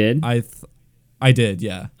 You did? I did,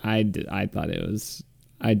 yeah. I did. I thought it was.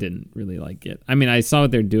 I didn't really like it. I mean, I saw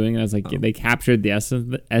what they're doing, and I was like, they captured the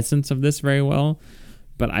essence of this very well,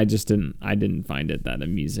 but I just didn't. I didn't find it that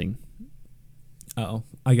amusing. Oh,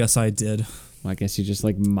 I guess I did. Well, I guess you just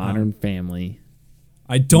like Modern Family.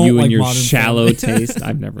 I don't you like and your Modern shallow Family. taste.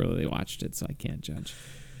 I've never really watched it, so I can't judge.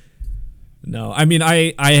 No, I mean,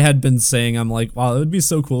 I had been saying, I'm like, wow, it would be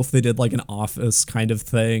so cool if they did like an Office kind of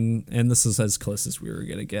thing, and this is as close as we were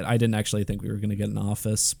gonna get. I didn't actually think we were gonna get an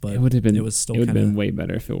Office, but it would have been. It was still. It would have been way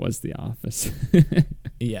better if it was The Office.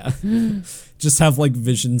 Yeah, just have like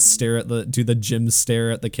Vision do the Jim stare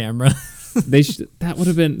at the camera. That would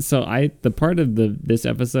have been so. The part of this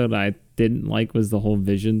episode I didn't like was the whole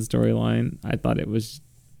Vision storyline. I thought it was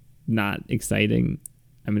not exciting.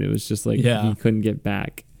 I mean, it was just like he couldn't get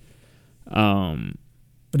back.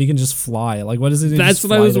 But he can just fly. Like, what is it? That's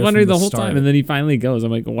what I was wondering the whole time. And then he finally goes.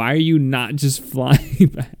 I'm like, why are you not just flying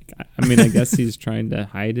back? I mean, I guess he's trying to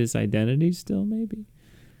hide his identity still, maybe.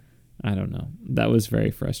 I don't know. That was very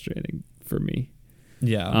frustrating for me.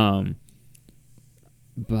 Yeah.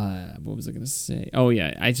 But what was I going to say? Oh,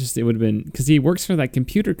 yeah. It would have been because he works for that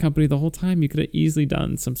computer company the whole time. You could have easily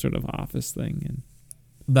done some sort of Office thing. And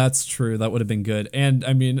that's true. That would have been good. And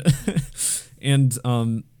I mean,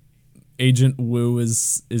 Agent Wu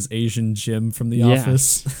is Asian Jim from The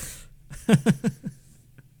Office.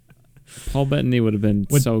 Paul Bettany would have been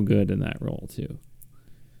so good in that role too.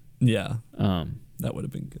 Yeah. That would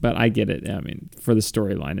have been good. But I get it. I mean, for the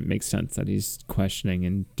storyline, it makes sense that he's questioning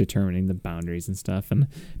and determining the boundaries and stuff. And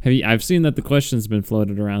I've seen that the question's been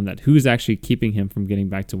floated around that who's actually keeping him from getting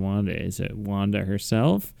back to Wanda? Is it Wanda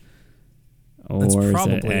herself? Or it's is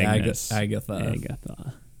probably it Agatha.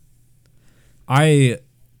 Agatha.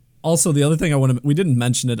 Also, the other thing we didn't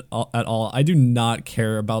mention it at all. I do not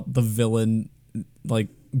care about the villain, like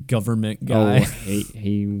government guy. Oh,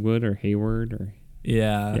 Haywood or Hayward or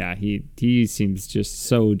yeah. He seems just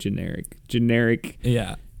so generic.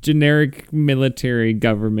 Yeah. Generic military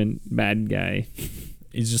government bad guy.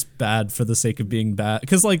 He's just bad for the sake of being bad.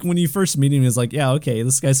 Because like when you first meet him, he's like, yeah, okay,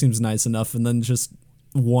 this guy seems nice enough, and then just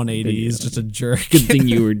 180, he's just a jerk. Good thing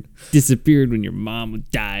you were disappeared when your mom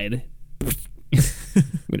died. I'm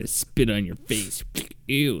gonna spit on your face.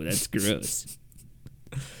 Ew, that's gross.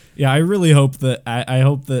 Yeah, I really hope that I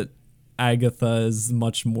hope that Agatha is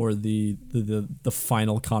much more the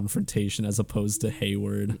final confrontation as opposed to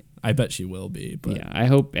Hayward. I bet she will be. But yeah, I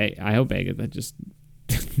hope Agatha just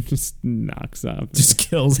knocks off, just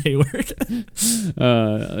kills Hayward.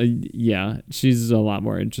 Yeah, she's a lot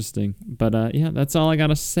more interesting. But yeah, that's all I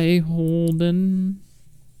gotta say, Holden.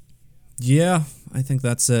 Yeah, I think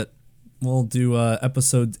that's it. We'll do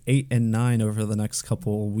episodes 8 and 9 over the next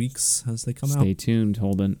couple weeks as they come out. Stay tuned,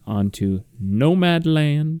 Holden. On to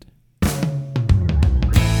Nomadland.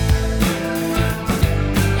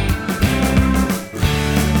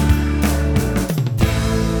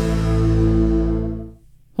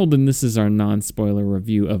 Holden, this is our non-spoiler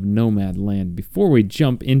review of Nomadland. Before we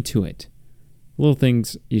jump into it, little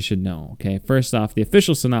things you should know. Okay, first off, the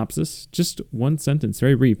official synopsis, just one sentence,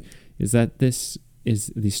 very brief, is that this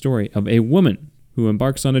is the story of a woman who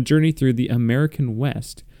embarks on a journey through the American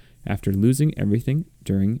West after losing everything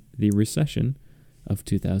during the recession of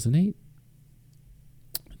 2008.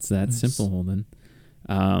 It's that simple, Holden.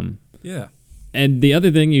 Yeah. And the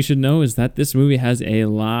other thing you should know is that this movie has a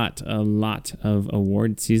lot of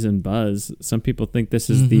award season buzz. Some people think this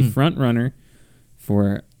is the front runner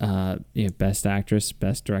for Best Actress,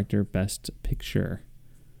 Best Director, Best Picture.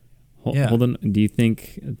 Holden, do you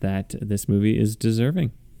think that this movie is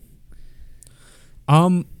deserving?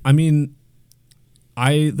 I mean,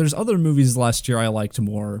 there's other movies last year I liked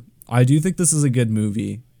more. I do think this is a good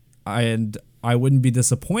movie, and I wouldn't be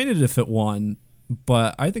disappointed if it won.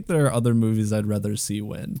 But I think there are other movies I'd rather see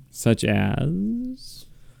win. Such as?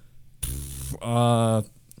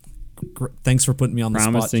 Thanks for putting me on the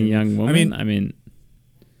spot. Promising Young Woman? I mean...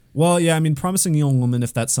 Well, yeah, Promising Young Woman,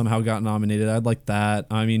 if that somehow got nominated, I'd like that.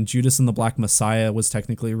 I mean, Judas and the Black Messiah was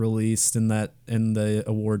technically released in the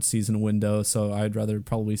award season window, so I'd rather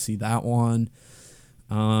probably see that one.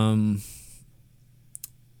 I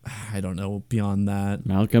don't know, beyond that.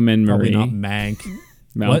 Malcolm and Marie. Probably not Mank.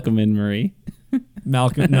 Malcolm and Marie.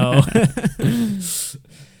 Malcolm, no.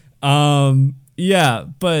 Yeah,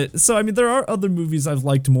 but so I mean, there are other movies I've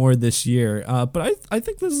liked more this year, but I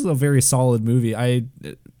think this is a very solid movie.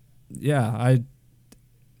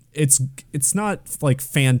 It's not like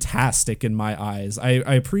fantastic in my eyes. I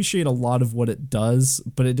appreciate a lot of what it does,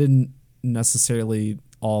 but it didn't necessarily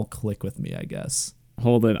all click with me, I guess.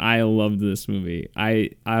 Hold it. I loved this movie.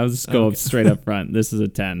 I'll just go up straight up front. This is a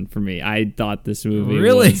 10 for me. I thought this movie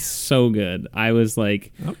was so good. I was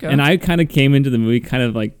like, and I kind of came into the movie kind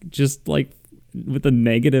of like, just like with a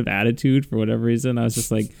negative attitude for whatever reason. I was just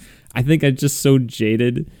like, I think I'm just so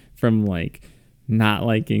jaded from like not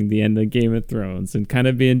liking the end of Game of Thrones and kind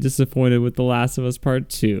of being disappointed with The Last of Us Part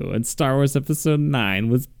 2 and Star Wars Episode 9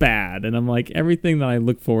 was bad. And I'm like, everything that I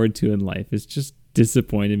look forward to in life is just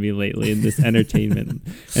disappointed me lately in this entertainment.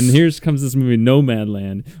 And here comes this movie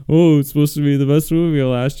Nomadland. Oh, it's supposed to be the best movie of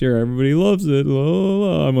last year, everybody loves it. La, la,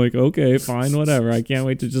 la. I'm like, okay, fine, whatever. I can't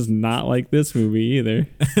wait to just not like this movie either.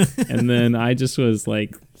 And then I just was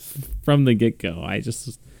like, from the get-go,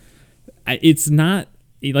 it's not,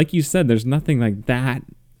 like you said, there's nothing like that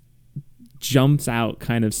jumps out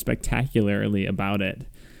kind of spectacularly about it,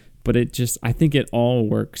 but I think it all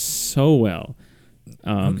works so well.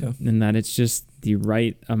 And that it's just the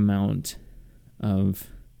right amount of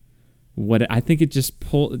what I think it just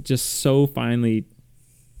so finely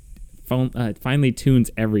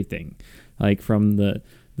tunes everything, like from the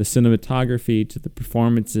cinematography to the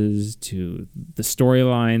performances to the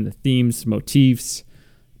storyline, the themes, motifs,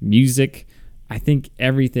 music. I think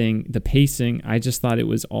everything, the pacing, I just thought it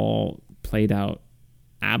was all played out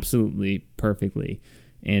absolutely perfectly,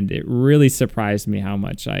 and it really surprised me how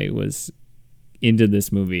much I was into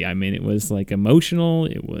this movie. I mean, it was like emotional.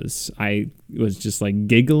 I was just like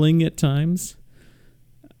giggling at times.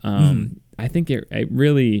 I think it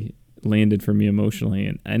really landed for me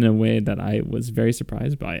emotionally in a way that I was very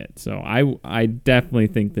surprised by it. So I definitely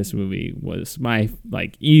think this movie was my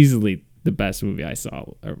like easily the best movie I saw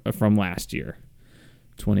from last year,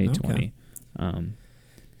 2020. Okay.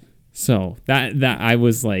 So that I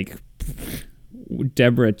was like,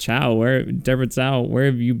 Deborah Chow, where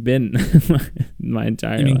have you been my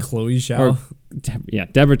entire life? You mean Chloe Chow?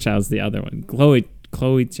 Deborah Chow's the other one.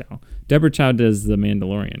 Chloe Chow. Deborah Chow does The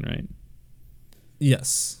Mandalorian, right?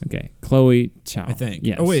 Yes. Okay. Chloe Chow. I think.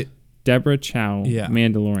 Yes. Oh, wait. Deborah Chow,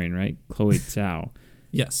 Mandalorian, right? Chloe Chow.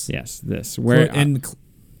 Yes. Yes, this.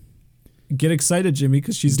 Get excited, Jimmy,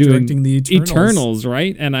 because she's directing the Eternals,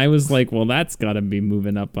 right? And I was like, well, that's got to be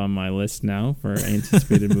moving up on my list now for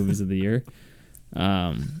anticipated movies of the year.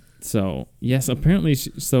 So yes, apparently,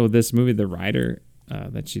 so this movie, The Rider,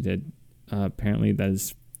 that she did, apparently that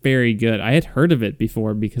is very good. I had heard of it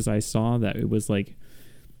before because I saw that it was like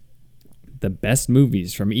the best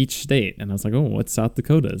movies from each state, and I was like, oh, what's South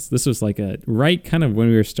Dakota's? This was like right kind of when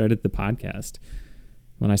we started the podcast,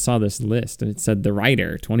 when I saw this list and it said The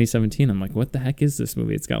Rider 2017. I'm like, what the heck is this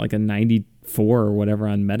movie? It's got like a 94 or whatever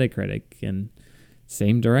on Metacritic, and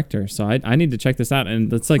same director. So I need to check this out,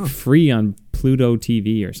 and it's like free on Pluto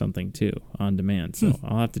TV or something too, on demand. So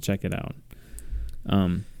I'll have to check it out.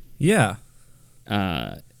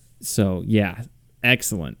 So yeah,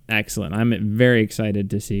 excellent. I'm very excited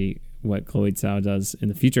to see what Chloe Zhao does in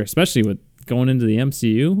the future, especially with going into the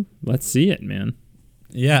MCU. Let's see it, man.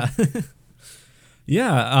 Yeah.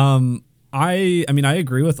 Yeah. I mean, I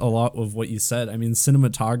agree with a lot of what you said. I mean,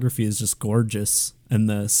 cinematography is just gorgeous. in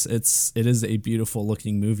this. It is a beautiful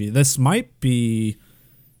looking movie. This might be,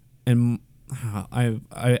 and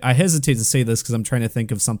I hesitate to say this because I'm trying to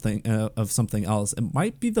think of something else. It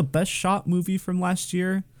might be the best shot movie from last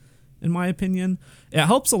year, in my opinion. It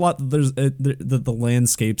helps a lot that the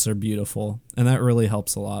landscapes are beautiful, and that really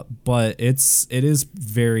helps a lot. But it is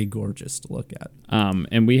very gorgeous to look at.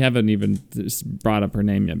 And we haven't even brought up her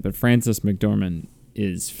name yet, but Frances McDormand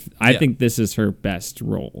is. I think this is her best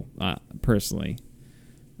role, personally.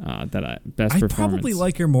 Best performance. I probably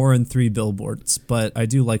like her more in Three Billboards, but I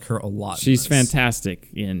do like her a lot. She's fantastic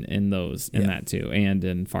in that too, and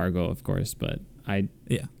in Fargo, of course. But I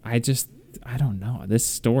don't know this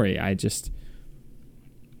story. I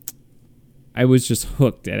was just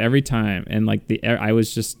hooked at every time, and I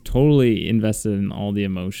was just totally invested in all the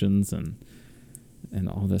emotions and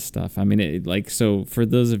all this stuff. I mean, for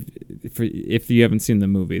if you haven't seen the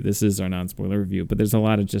movie, this is our non-spoiler review. But there's a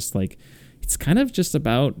lot of just it's kind of just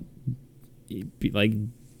about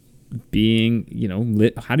being,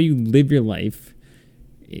 how do you live your life,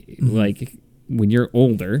 when you're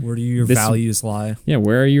older? Where do your values lie? Yeah,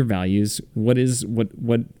 where are your values? What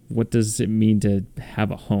does it mean to have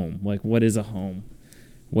a home? What is a home?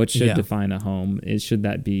 What should define a home? Should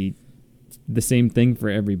that be the same thing for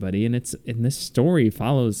everybody? And this story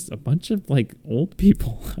follows a bunch of old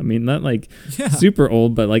people. I mean, not super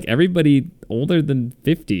old, but everybody older than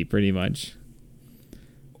 50 pretty much.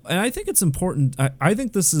 And I think it's important. I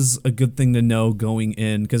think this is a good thing to know going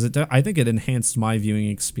in, because I think it enhanced my viewing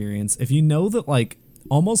experience. If you know that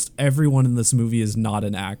almost everyone in this movie is not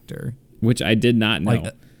an actor, which I did not know.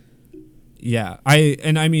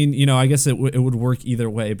 I mean, I guess it would work either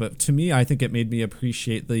way, but to me, I think it made me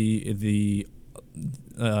appreciate the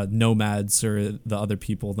nomads or the other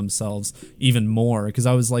people themselves even more, because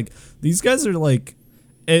I was like, these guys are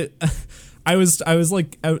it. I was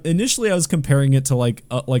initially I was comparing it to a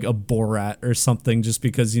Borat or something, just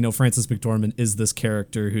because Frances McDormand is this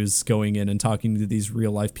character who's going in and talking to these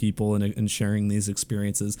real life people and sharing these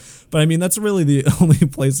experiences. But I mean, that's really the only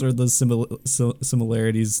place where the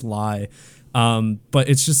similarities lie. But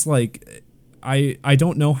it's just I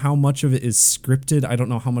don't know how much of it is scripted. I don't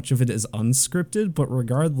know how much of it is unscripted, but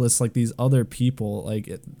regardless, these other people,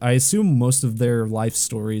 I assume most of their life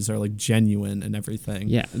stories are genuine and everything.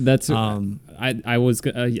 Yeah, that's I'm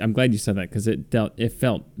glad you said that, because it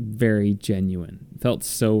felt very genuine. It felt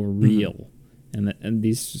so real. Mm-hmm. And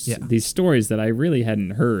these stories that I really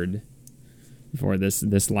hadn't heard before,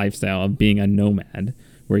 this lifestyle of being a nomad,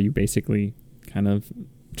 where you basically kind of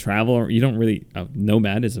travel. You don't really, a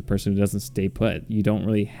nomad is a person who doesn't stay put. You don't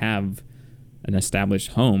really have an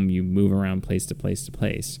established home. You move around place to place to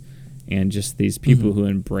place, and just these people who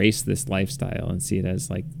embrace this lifestyle and see it as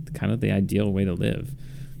kind of the ideal way to live.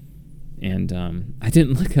 And I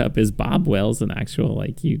didn't look up, is Bob Wells an actual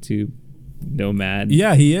YouTube nomad?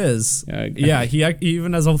 Yeah, he is. He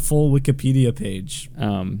even has a full Wikipedia page.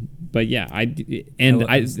 But yeah,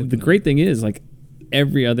 the great thing is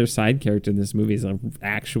every other side character in this movie is an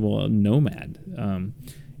actual nomad.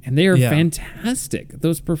 And they are fantastic.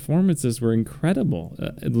 Those performances were incredible.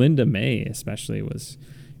 Linda May especially was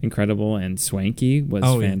incredible, and Swanky was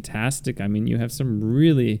fantastic. Yeah. I mean, you have some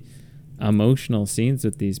really emotional scenes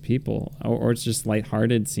with these people, or it's just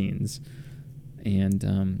lighthearted scenes.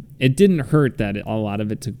 And it didn't hurt that a lot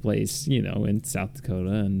of it took place, in South Dakota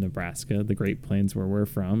and Nebraska, the Great Plains where we're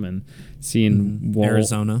from, and seeing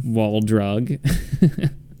Arizona, Wall Drug,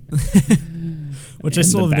 which I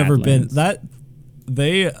still have never been. That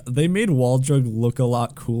they made Wall Drug look a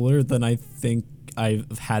lot cooler than I think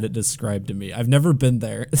I've had it described to me. I've never been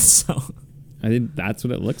there, so I think that's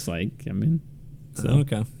what it looks like. I mean,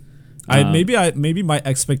 okay. Maybe my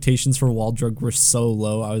expectations for Wall Drug were so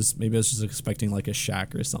low. I was just expecting a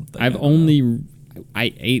shack or something.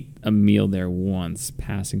 I ate a meal there once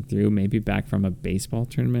passing through, maybe back from a baseball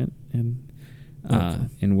tournament in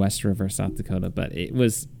West River, South Dakota. But it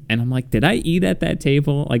was, and I'm like, did I eat at that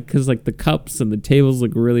table? Because the cups and the tables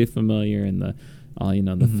look really familiar, and the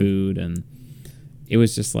food, and it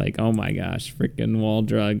was just oh my gosh, freaking Wall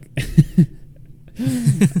Drug.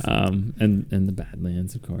 And the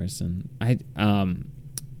Badlands, of course, and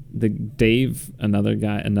the Dave, another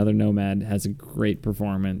nomad, has a great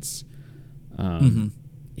performance.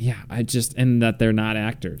 Yeah, and that they're not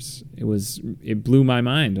actors. It blew my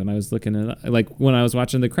mind when I was looking at when I was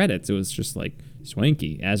watching the credits. It was just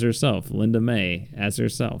Swanky as herself, Linda May as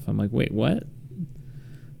herself. I'm like, wait, what?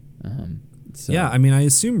 Yeah, I mean, I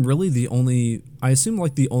assume the only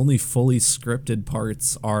fully scripted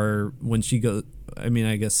parts are when she goes. I mean,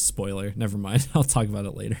 I guess spoiler. Never mind. I'll talk about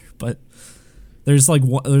it later. But There's like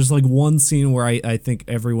one scene where I think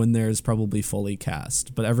everyone there is probably fully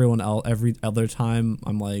cast, but everyone else every other time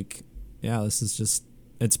I'm like, yeah, this is just,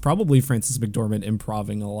 it's probably Frances McDormand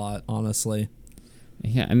improving a lot, honestly.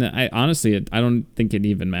 Yeah, and I honestly I don't think it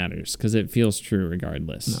even matters because it feels true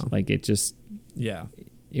regardless. No. Like it just, Yeah.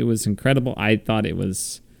 it was incredible. I thought it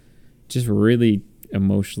was just really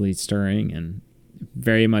emotionally stirring and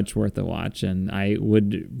very much worth a watch. And I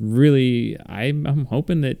would really, I'm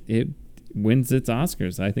hoping that it wins its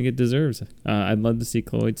Oscars. I think it deserves. I'd love to see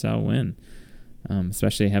Chloe Zhao win,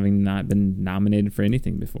 especially having not been nominated for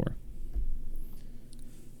anything before.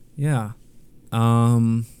 Yeah.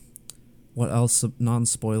 What else?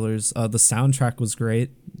 Non-spoilers. The soundtrack was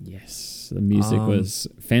great. Yes, the music was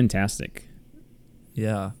fantastic.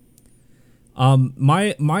 Yeah.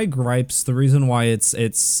 My gripes, the reason why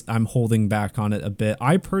it's I'm holding back on it a bit.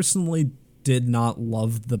 I personally did not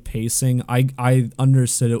love the pacing. I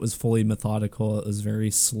understood it was fully methodical. It was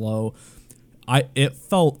very slow. It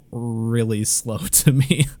felt really slow to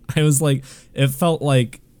me. I was like, it felt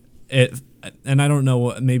like it, and I don't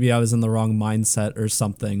know, maybe I was in the wrong mindset or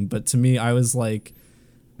something, but to me, I was like,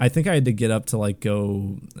 I think I had to get up to like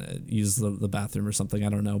go use the bathroom or something. I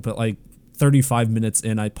don't know, but like 35 minutes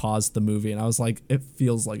in, I paused the movie and I was like, it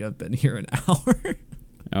feels like I've been here an hour.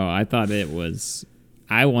 Oh, I thought it was,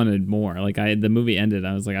 I wanted more. Like the movie ended,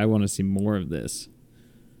 I was like, I want to see more of this.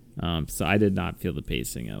 So I did not feel the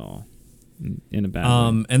pacing at all in a bad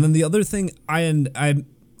way. And then the other thing,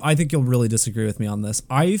 I think you'll really disagree with me on this.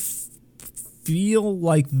 I feel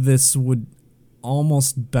like this would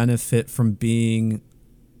almost benefit from being,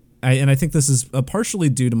 and I think this is partially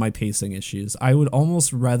due to my pacing issues. I would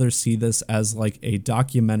almost rather see this as like a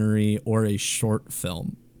documentary or a short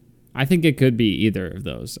film. I think it could be either of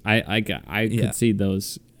those. I could see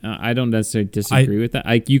those. I don't necessarily disagree with that.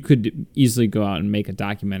 Like you could easily go out and make a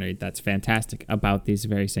documentary that's fantastic about these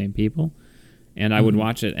very same people, and I would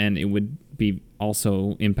watch it, and it would be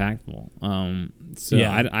also impactful.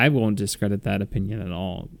 I won't discredit that opinion at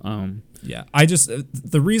all. Yeah, I just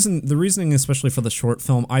the reasoning, especially for the short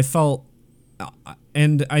film, I felt,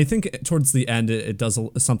 and I think towards the end it does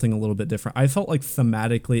something a little bit different. I felt like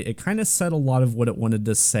thematically it kind of said a lot of what it wanted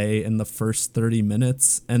to say in the first 30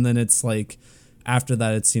 minutes, and then it's like after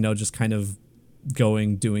that it's just kind of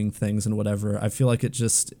doing things and whatever. I feel like it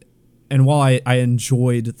just, and while I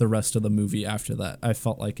enjoyed the rest of the movie after that, I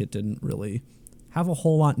felt like it didn't really have a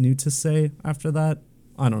whole lot new to say after that.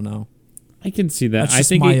 I don't know. I can see that. That's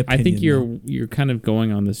just my opinion, I think you're kind of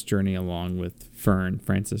going on this journey along with Fern,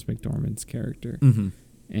 Frances McDormand's character,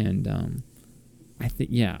 and I think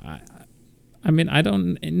I mean I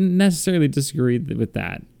don't necessarily disagree with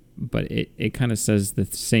that, but it kind of says the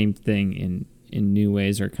same thing in new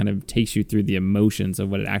ways, or kind of takes you through the emotions of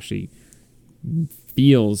what it actually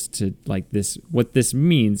feels to like this, what this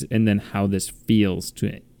means, and then how this feels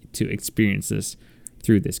to experience this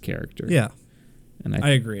through this character. Yeah. And I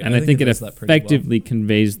agree. And I think it does that pretty effectively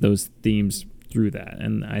conveys those themes through that.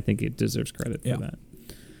 And I think it deserves credit for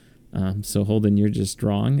that. So Holden, you're just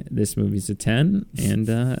wrong. This movie's a 10. And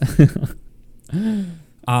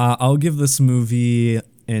I'll give this movie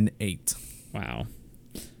an 8. Wow.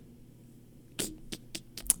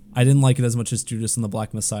 I didn't like it as much as Judas and the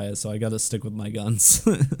Black Messiah, so I got to stick with my guns.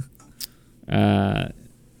 I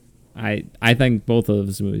think both of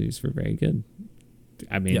those movies were very good.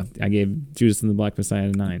 I mean, I gave Judas and the Black Messiah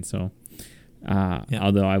a 9. So,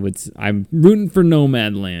 although I'm rooting for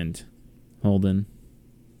Nomadland, Holden.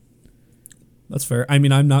 That's fair. I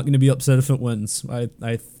mean, I'm not going to be upset if it wins.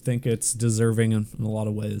 I think it's deserving in a lot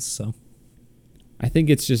of ways. So, I think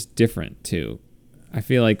it's just different too. I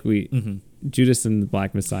feel like Judas and the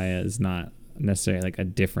Black Messiah is not necessarily like a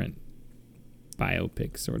different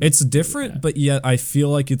biopic sort of. It's different, but yet I feel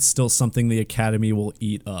like it's still something the Academy will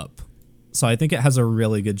eat up. So I think it has a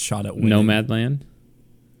really good shot at winning. Nomadland?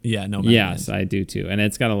 Yeah, Nomadland. Yes, I do too. And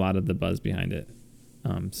it's got a lot of the buzz behind it.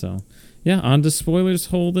 So, yeah, on to spoilers,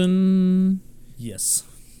 Holden. Yes.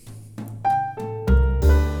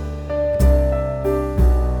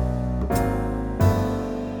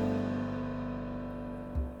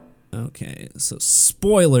 Okay, so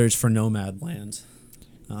spoilers for Nomadland.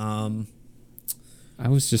 I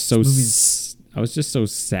was just so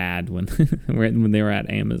sad when when they were at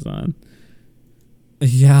Amazon.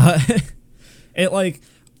 Yeah.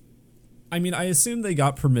 I mean, I assume they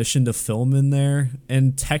got permission to film in there,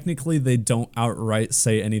 and technically they don't outright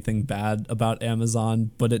say anything bad about Amazon,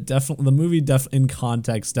 but the movie in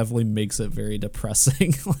context definitely makes it very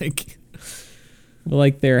depressing. Well,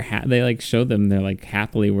 like they like show them they're like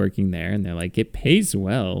happily working there, and they're like it pays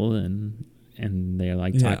well, and and they're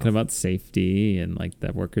like Yeah. talking about safety and like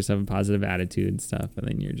the workers have a positive attitude and stuff, and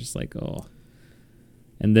then you're just like, oh.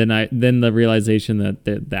 And then the realization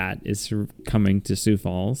that is coming to Sioux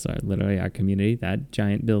Falls, literally our community, that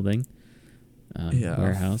giant building,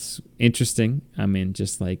 warehouse. Interesting. I mean,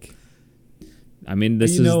 this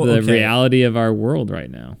is the reality of our world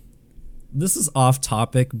right now. This is off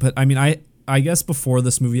topic, but I mean, I guess before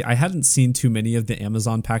this movie, I hadn't seen too many of the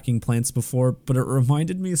Amazon packing plants before, but it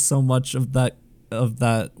reminded me so much of that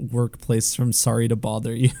workplace from Sorry to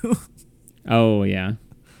Bother You. Oh, yeah.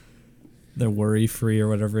 They're worry free or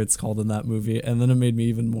whatever it's called in that movie. And then it made me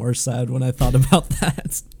even more sad when I thought about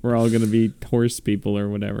that. We're all going to be horse people or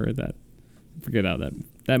whatever. Forget how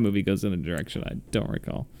that movie goes in a direction I don't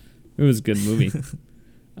recall. It was a good movie. It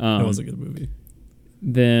was a good movie.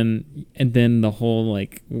 Then the whole,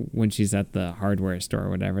 like, when she's at the hardware store or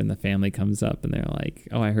whatever, and the family comes up and they're like,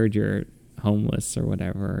 oh, I heard you're homeless or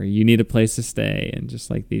whatever, or you need a place to stay, and just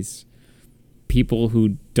like these people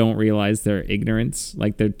who don't realize their ignorance,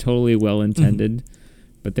 like they're totally well intended,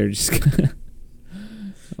 but they're just like,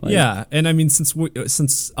 yeah. And I mean,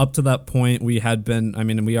 since up to that point we had been, I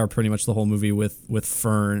mean, we are pretty much the whole movie with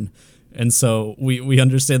Fern, and so we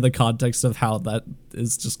understand the context of how that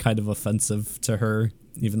is just kind of offensive to her,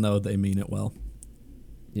 even though they mean it well.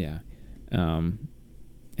 Yeah.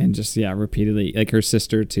 And just, yeah, repeatedly, like her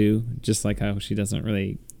sister too, just like how she doesn't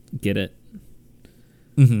really get it,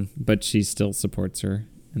 but she still supports her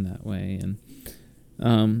in that way.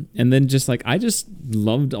 And then just like, I just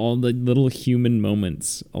loved all the little human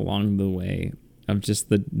moments along the way of just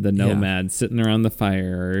the nomads sitting around the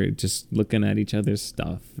fire, just looking at each other's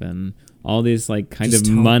stuff, and all these like kind of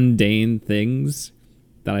mundane things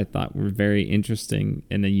that I thought were very interesting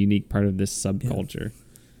and a unique part of this subculture.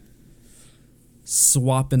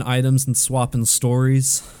 Swapping items and swapping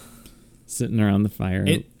stories. Sitting around the fire,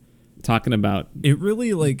 talking about it.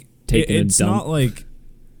 Really, like, taking it's a dump. not like,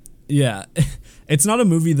 yeah, it's not a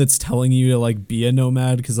movie that's telling you to like be a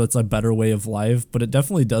nomad because that's a better way of life, but it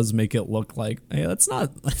definitely does make it look like, hey,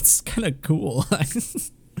 that's kind of cool.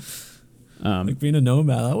 Like being a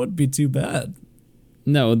nomad, that wouldn't be too bad.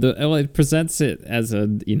 No, it presents it as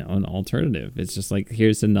an alternative. It's just like,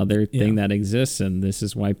 here's another thing that exists, and this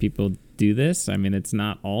is why people do this. I mean, it's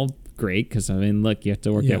not all great because, I mean, look, you have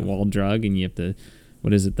to work at Wall Drug, and you have to,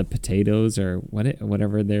 what is it, the potatoes or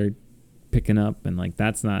whatever they're picking up, and like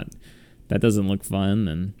that doesn't look fun,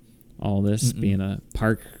 and all this being a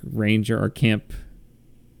park ranger or camp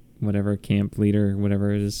leader,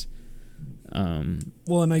 whatever it is.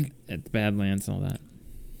 Well, and at the Badlands and all that.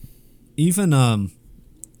 Even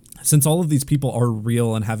since all of these people are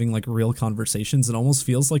real and having like real conversations, it almost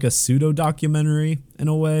feels like a pseudo documentary in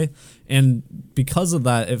a way. And because of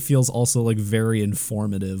that, it feels also like very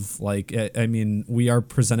informative. Like, I mean, we are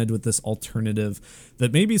presented with this alternative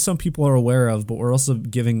that maybe some people are aware of, but we're also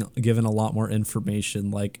given a lot more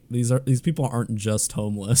information. Like these people aren't just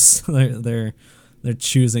homeless. they're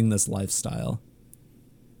choosing this lifestyle.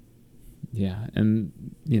 Yeah. And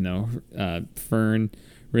Fern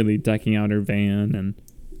really decking out her van, and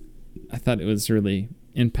I thought it was really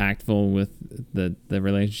impactful with the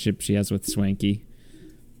relationship she has with Swanky.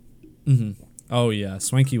 Oh yeah,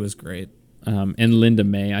 Swanky was great. And Linda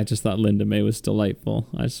May. I just thought Linda May was delightful.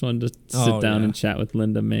 I just wanted to sit down and chat with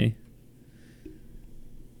Linda May.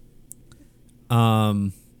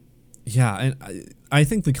 Yeah, and I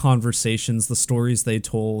think the conversations, the stories they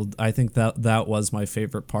told, I think that was my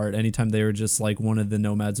favorite part. Anytime they were just like, one of the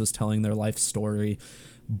nomads was telling their life story.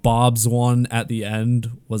 Bob's one at the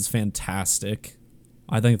end was fantastic.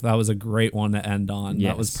 I think that was a great one to end on.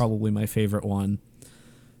 Yes. That was probably my favorite one.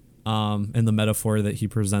 And the metaphor that he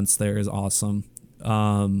presents there is awesome.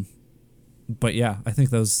 But yeah, I think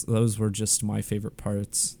those were just my favorite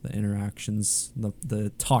parts. The interactions,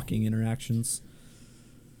 the talking interactions.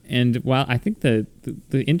 And while I think the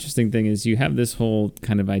interesting thing is you have this whole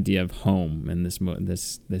kind of idea of home and this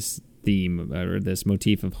theme or this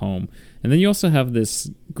motif of home, and then you also have this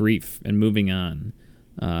grief and moving on.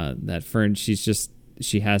 That Fern,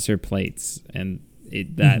 she has her plates, and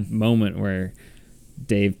that moment where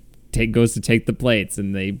Dave goes to take the plates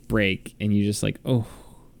and they break, and you just like, oh,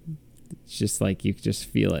 it's just like you just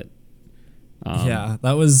feel it. Yeah,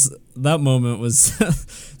 that moment was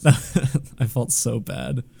I felt so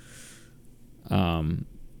bad.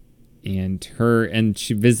 And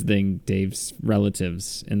she visiting Dave's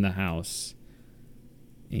relatives in the house,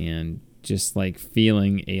 and just like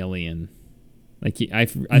feeling alien. Like I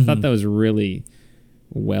thought that was really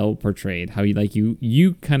well portrayed. How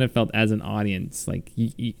you kind of felt as an audience like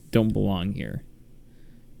you don't belong here.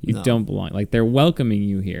 You don't belong. Like they're welcoming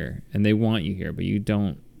you here and they want you here, but you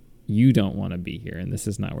you don't want to be here, and this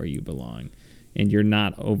is not where you belong, and you're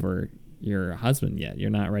not over your husband yet. You're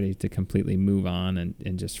not ready to completely move on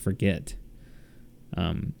and just forget.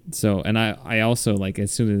 So, and I also, like,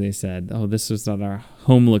 as soon as they said, oh, this is what our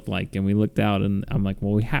home looked like, and we looked out, and I'm like,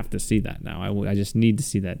 well, we have to see that now. I just need to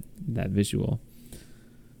see that visual.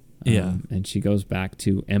 Yeah. And she goes back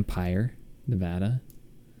to Empire, Nevada,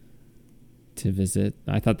 to visit.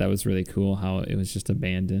 I thought that was really cool how it was just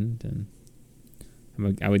abandoned,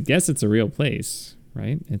 and I would guess it's a real place,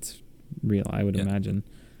 right? It's real, I would imagine.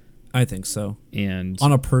 I think so. And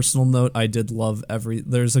on a personal note, I did love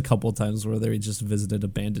there's a couple times where they just visited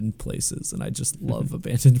abandoned places, and I just love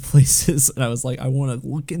abandoned places, and I was like, I want to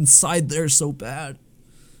look inside there so bad.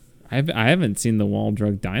 I haven't seen the wall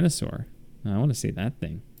drug dinosaur. I want to see that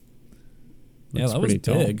thing. Yeah, that was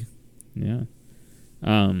big. Yeah.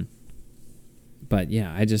 But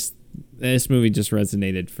yeah, this movie just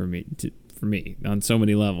resonated for me on so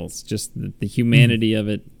many levels. Just the humanity of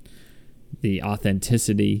it, the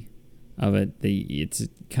authenticity of it, it's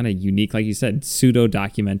kind of unique, like you said, pseudo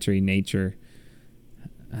documentary nature,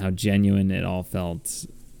 how genuine it all felt,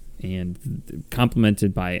 and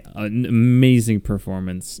complemented by an amazing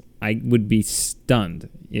performance. I would be stunned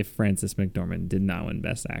if Frances McDormand did not win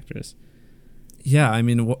Best Actress. Yeah, I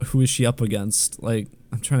mean, who is she up against? Like,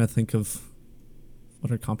 I'm trying to think of what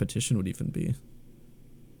her competition would even be.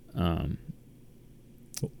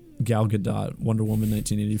 Gal Gadot, Wonder Woman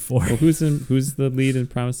 1984. Well, who's the lead in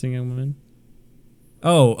Promising Young Woman?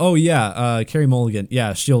 Oh yeah, Carey Mulligan.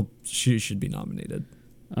 Yeah, she should be nominated.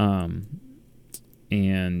 And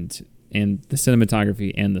the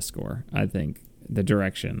cinematography and the score, I think, the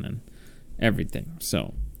direction and everything.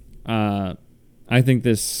 So, I think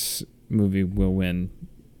this movie will win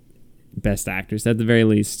Best Actress at the very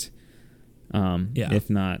least. If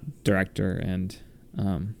not director and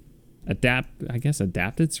adapted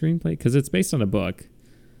screenplay, because it's based on a book.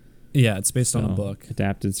 Yeah, it's based on a book.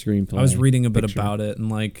 Adapted screenplay. I was reading a bit about it,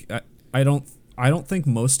 and like I don't think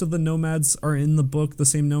most of the nomads are in the book, the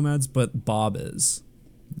same nomads, but Bob is.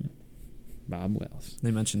 Yeah. Bob Wells.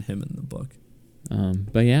 They mention him in the book.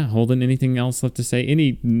 But yeah, Holden, anything else left to say?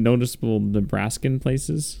 Any noticeable Nebraskan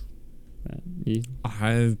places?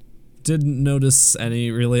 I didn't notice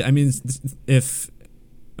any really. I mean,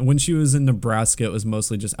 when she was in Nebraska, it was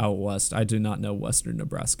mostly just out west. I do not know western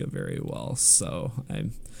Nebraska very well, so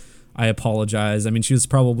I apologize. I mean, she was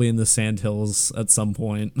probably in the Sandhills at some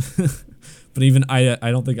point, but even I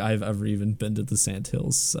don't think I've ever even been to the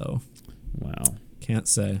Sandhills, so wow, can't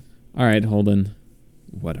say. All right, Holden,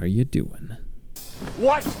 what are you doing?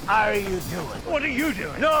 What are you doing? What are you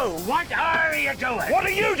doing? No, what are you doing? What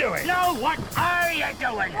are you doing? No, what are you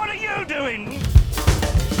doing? What are you doing?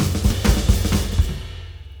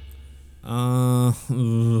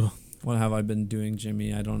 What have I been doing,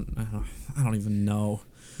 Jimmy? I don't even know.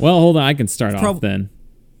 Well, hold on, I can start off then.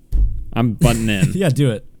 I'm butting in. Yeah,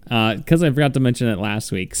 do it. Because I forgot to mention it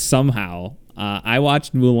last week. Somehow, I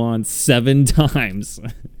watched Mulan 7 times.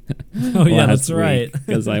 Oh yeah, that's right.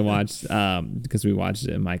 Because we watched it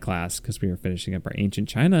in my class because we were finishing up our Ancient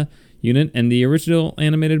China unit, and the original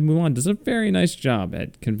animated Mulan does a very nice job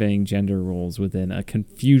at conveying gender roles within a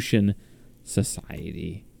Confucian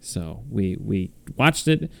society. So we watched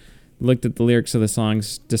it, looked at the lyrics of the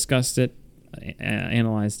songs, discussed it,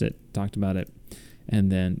 analyzed it, talked about it.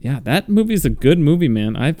 And then, yeah, that movie is a good movie,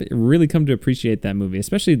 man. I've really come to appreciate that movie,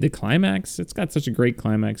 especially the climax. It's got such a great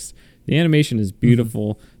climax. The animation is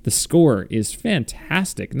beautiful. Mm-hmm. The score is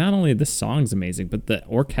fantastic. Not only are the songs amazing, but the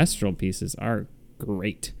orchestral pieces are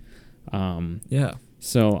great. Yeah.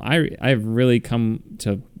 So I've really come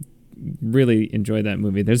to really enjoy that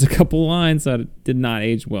movie. There's a couple lines that did not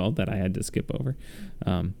age well that I had to skip over.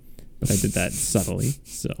 But I did that subtly,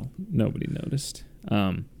 so nobody noticed.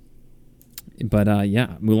 But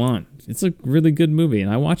yeah, Mulan. It's a really good movie,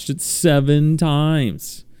 and I watched it 7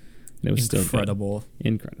 times. And it was incredible. Still good.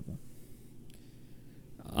 Incredible.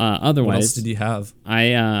 Otherwise, what else did you have?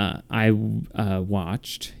 I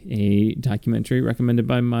watched a documentary recommended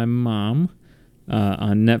by my mom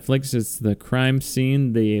on Netflix. It's The Crime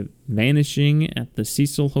Scene, The Vanishing at the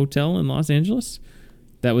Cecil Hotel in Los Angeles.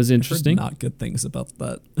 That was interesting. I've heard not good things about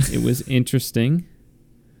that. It was interesting.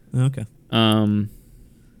 Okay.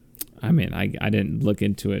 I mean, I didn't look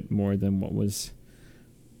into it more than what was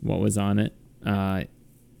on it.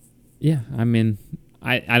 Yeah, I mean,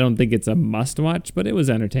 I don't think it's a must watch, but it was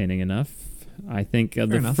entertaining enough. I think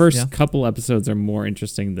the first couple episodes are more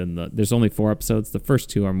interesting than there's only 4 episodes. The first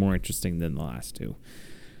 2 are more interesting than the last 2,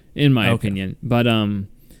 in my opinion. But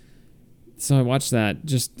so I watched that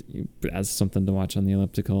just as something to watch on the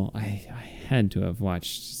elliptical. I had to have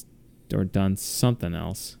watched or done something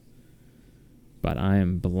else. but I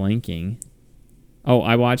am blanking. Oh,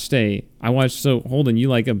 so Holden, you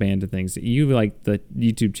like a band of things. You like the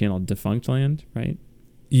YouTube channel Defunctland, right?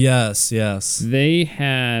 Yes.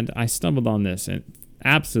 I stumbled on this and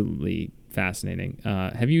absolutely fascinating.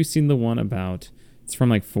 Have you seen the one about, it's from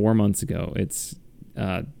like 4 months ago. It's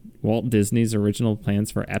Walt Disney's original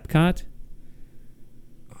plans for Epcot.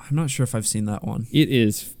 I'm not sure if I've seen that one. It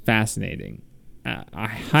is fascinating. I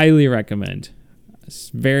highly recommend.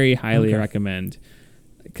 Very highly recommend.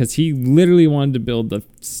 Because he literally wanted to build the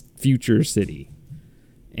future city.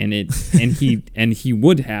 And he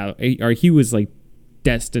would have, or he was like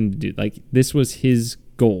destined to do, like this was his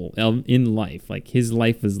goal in life. Like his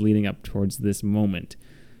life was leading up towards this moment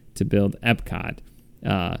to build Epcot,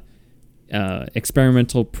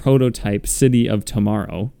 experimental prototype city of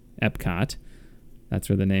tomorrow, Epcot. That's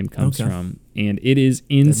where the name comes from, and it is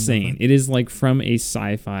insane. It is like from a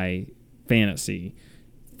sci-fi fantasy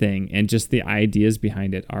thing, and just the ideas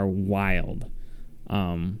behind it are wild.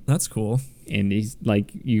 That's cool. And he's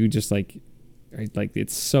like, you just like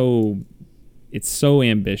it's so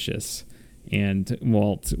ambitious, and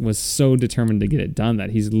Walt was so determined to get it done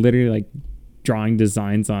that he's literally like drawing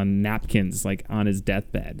designs on napkins like on his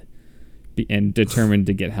deathbed, and determined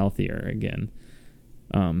to get healthier again.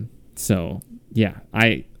 So yeah,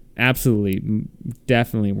 I absolutely,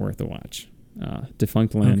 definitely worth a watch.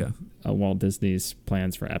 Defunctland, Walt Disney's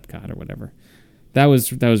plans for Epcot or whatever. That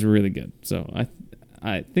was really good. So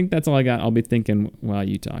I think that's all I got. I'll be thinking while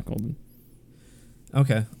you talk, Holden.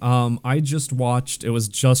 Okay. I just watched. It was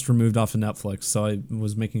just removed off of Netflix, so I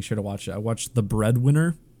was making sure to watch it. I watched The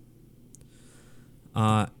Breadwinner.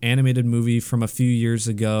 Animated movie from a few years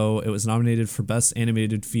ago. It was nominated for Best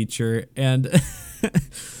Animated Feature, and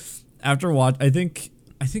after I think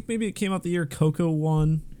maybe it came out the year Coco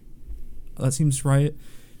won. That seems right.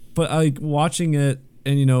 But like watching it,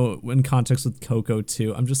 and in context with Coco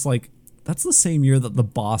too, I'm just like, that's the same year that The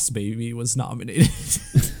Boss Baby was nominated,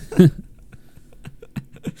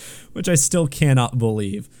 which I still cannot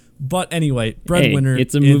believe. But anyway, Breadwinner. Hey,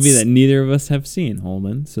 it's a movie that neither of us have seen,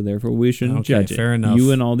 Holman, so therefore we shouldn't judge it. Fair enough.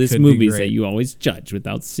 You and all these movies that you always judge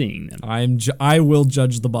without seeing them. I will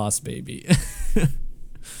judge The Boss Baby.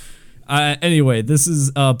 Anyway, this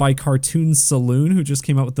is by Cartoon Saloon, who just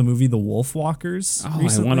came out with the movie The Wolfwalkers. Oh,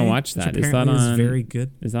 recently, I want to watch that. Is that on? Very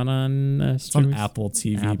good. Is that on? It's on Apple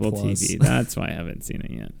TV. Apple Plus. TV. That's why I haven't seen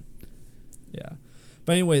it yet. Yeah.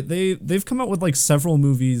 But anyway, they've come out with like several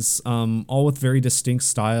movies, all with very distinct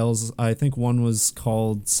styles. I think one was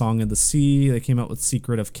called Song of the Sea. They came out with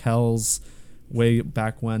Secret of Kells way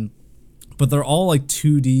back when. But they're all like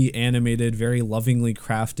 2D animated, very lovingly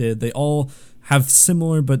crafted. They all have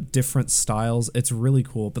similar but different styles. It's really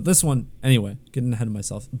cool. But this one, anyway, getting ahead of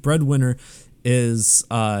myself. Breadwinner is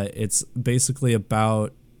it's basically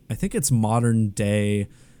about, I think it's modern day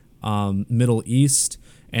Middle East.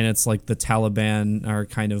 And it's like the Taliban are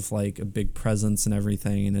kind of like a big presence and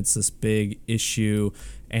everything. And it's this big issue.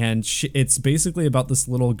 And it's basically about this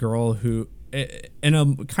little girl who, in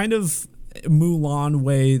a kind of Mulan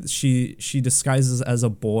way, she disguises as a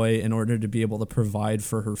boy in order to be able to provide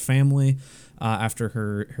for her family after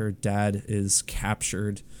her dad is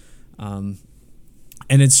captured. And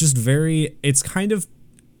it's just it's kind of,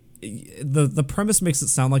 the premise makes it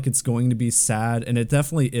sound like it's going to be sad. And it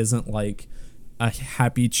definitely isn't like a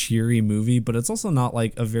happy, cheery movie, but it's also not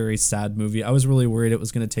like a very sad movie. I was really worried it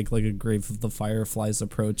was going to take like a Grave of the Fireflies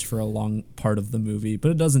approach for a long part of the movie, but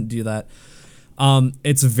it doesn't do that.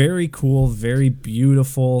 It's very cool, very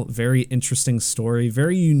beautiful, very interesting story,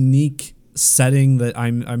 very unique setting that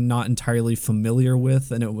I'm not entirely familiar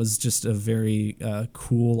with, and it was just a very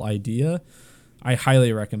cool idea. I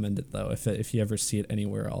highly recommend it though, if you ever see it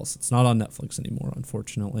anywhere else. It's not on Netflix anymore,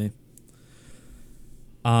 unfortunately.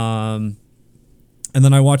 And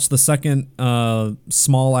then I watched the second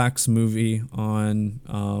Small Axe movie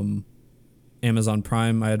on Amazon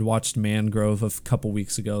Prime. I had watched Mangrove a couple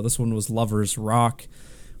weeks ago. This one was Lovers Rock,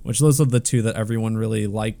 which those are the two that everyone really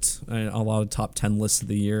liked. A lot of top 10 lists of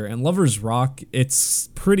the year. And Lovers Rock, it's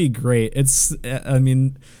pretty great. It's, I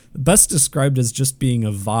mean, best described as just being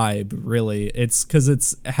a vibe, really. It's because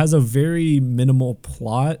it has a very minimal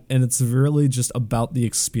plot, and it's really just about the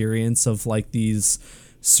experience of like these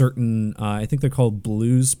certain I think they're called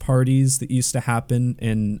blues parties that used to happen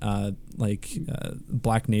in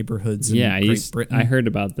black neighborhoods in Great Britain. I heard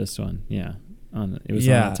about this one. Yeah, it was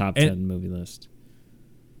on the top 10 movie list.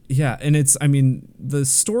 Yeah, and the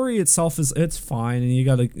story itself it's fine, and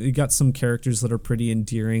you got some characters that are pretty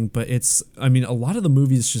endearing, but it's a lot of the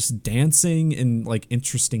movie is just dancing and like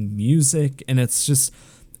interesting music, and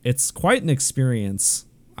it's quite an experience.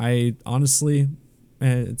 I honestly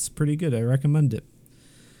It's pretty good. I recommend it.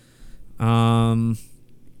 Then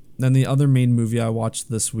the other main movie I watched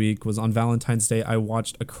this week was on Valentine's Day. I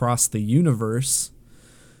watched Across the Universe,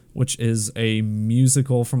 which is a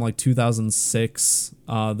musical from like 2006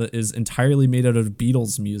 that is entirely made out of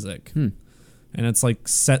Beatles music. And it's like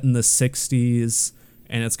set in the 60s,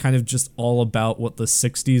 and it's kind of just all about what the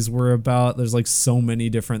 60s were about. There's like so many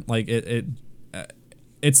different, like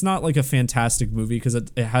it's not like a fantastic movie because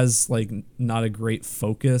it has like not a great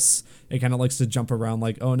focus. It kind of likes to jump around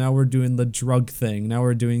like, oh, now we're doing the drug thing. Now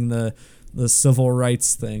we're doing the civil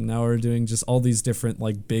rights thing. Now we're doing just all these different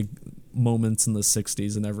like big moments in the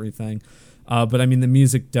 60s and everything. But I mean, the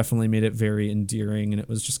music definitely made it very endearing, and it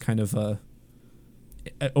was just kind of a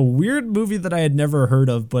weird movie that I had never heard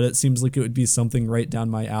of, but it seems like it would be something right down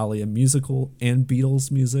my alley. A musical and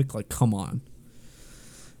Beatles music, like, come on.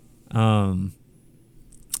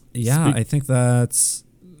 Yeah, I think that's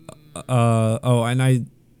and I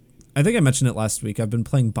think I mentioned it last week. I've been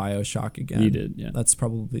playing BioShock again. You did, yeah. That's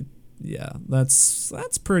probably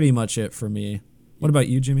that's pretty much it for me. What about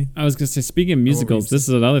you, Jimmy? I was gonna say, speaking of musicals, this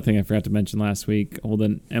is another thing I forgot to mention last week.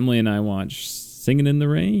 Holden, Emily and I watched Singing in the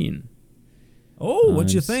Rain. Oh,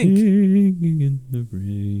 what'd you think? Singing in the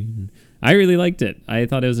rain. I really liked it. I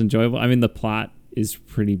thought it was enjoyable. I mean, the plot is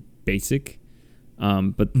pretty basic.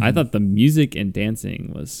 But I thought the music and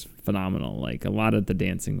dancing was phenomenal. Like, a lot of the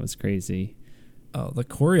dancing was crazy. Oh, the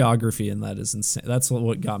choreography in that is insane. That's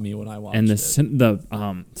what got me when I watched and the it.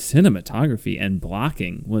 Cinematography and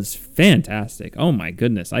blocking was fantastic. Oh my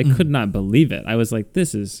goodness, I could not believe it. I was like,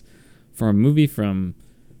 this is for a movie from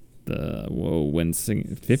the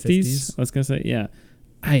 50s. I was gonna say, yeah.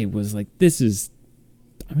 I was like, this is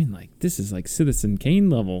like Citizen Kane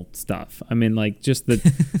level stuff. I mean, like, just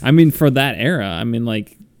the, I mean, for that era, I mean,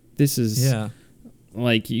 like, this is,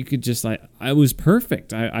 like, you could just, like, I was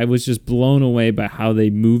perfect. I was just blown away by how they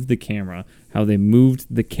moved the camera, how they moved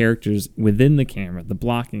the characters within the camera. The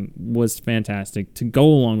blocking was fantastic to go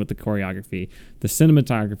along with the choreography, the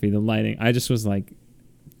cinematography, the lighting. I just was, like,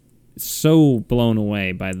 so blown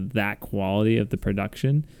away by that quality of the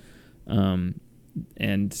production.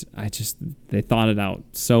 And they thought it out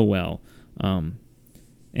so well. And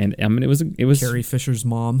I mean, it was Carrie Fisher's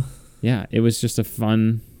mom. Yeah, it was just a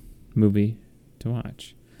fun movie to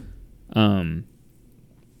watch. And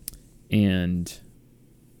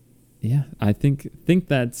yeah, I think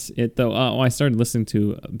that's it though. I started listening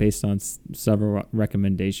to, based on several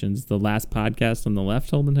recommendations, the Last Podcast on the Left.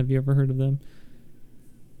 Holden, have you ever heard of them?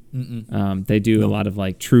 They do a lot of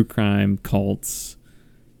like true crime, cults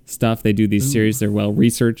stuff. They do these series. They're well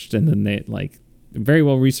researched, and then they like very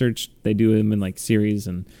well researched. They do them in like series,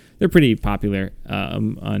 and they're pretty popular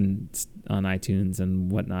on iTunes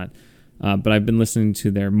and whatnot. But I've been listening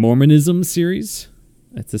to their Mormonism series.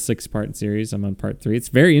 It's a 6-part series. I'm on part 3. It's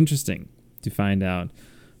very interesting to find out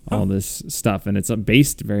all this stuff, and it's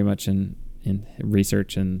based very much in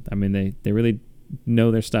research. And I mean, they really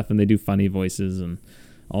know their stuff, and they do funny voices and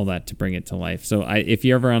all that to bring it to life. So if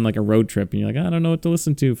you're ever on like a road trip and you're like, I don't know what to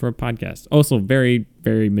listen to for a podcast. Also very,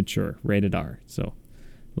 very mature, rated R. So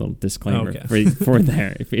a little disclaimer for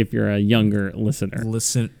there. If you're a younger listener,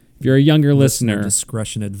 if you're a younger listener,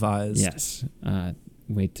 discretion advised. Yes.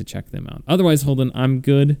 Wait to check them out. Otherwise, Holden, I'm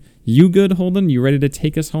good. You good, Holden? You ready to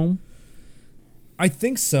take us home? I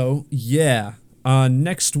think so. Yeah.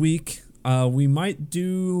 Next week, we might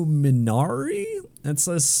do Minari.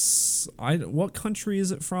 What country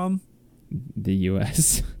is it from? The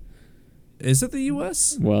U.S. Is it the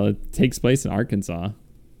U.S.? Well, it takes place in Arkansas.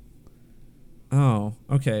 Oh,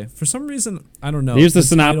 okay. For some reason, I don't know. Here's the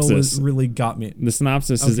synopsis. Really got me. The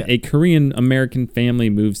synopsis is a Korean-American family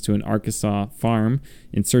moves to an Arkansas farm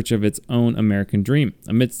in search of its own American dream.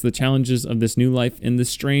 Amidst the challenges of this new life in the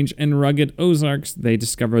strange and rugged Ozarks, they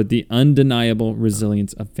discover the undeniable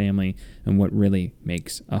resilience of family and what really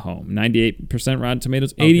makes a home. 98% Rotten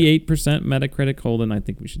Tomatoes, 88% Metacritic. Holden, I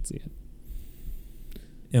think we should see it.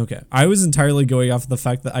 Okay. I was entirely going off of the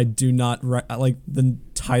fact that I do not like the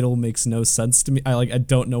title makes no sense to me. I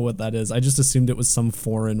don't know what that is. I just assumed it was some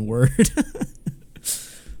foreign word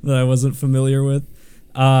that I wasn't familiar with.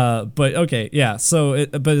 But okay, yeah. So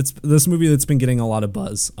it's this movie that's been getting a lot of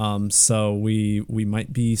buzz. So we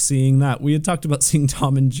might be seeing that. We had talked about seeing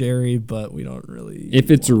Tom and Jerry, but we don't really. If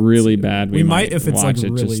it's really bad, we might if it's like watch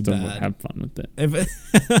it really just bad. To have fun with it.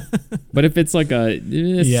 But if it's like a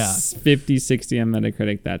 50, 60 on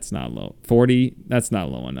Metacritic, that's not low. 40, that's not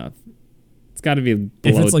low enough. It's got to be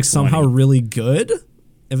below If it's like 20. somehow really good,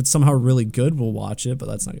 we'll watch it. But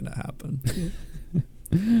that's not going to happen.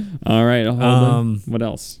 All right, hold on. What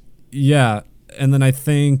else? Yeah, and then I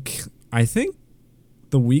think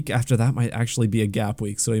the week after that might actually be a gap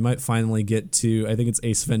week, so we might finally get to, I think it's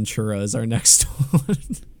Ace Ventura is our next one.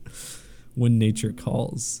 When Nature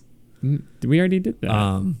Calls. We already did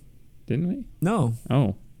that, didn't we? No.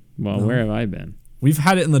 Oh, well, No. where have I been? We've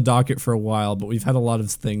had it in the docket for a while, but we've had a lot of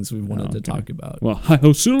things we wanted to talk about. Well,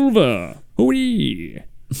 hi-ho silver! Hooey!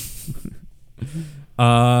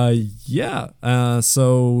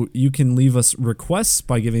 So you can leave us requests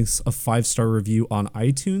by giving us a 5-star review on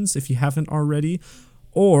iTunes if you haven't already,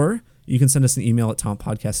 or you can send us an email at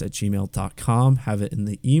tompodcast@gmail.com, have it in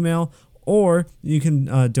the email, or you can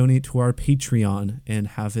donate to our Patreon and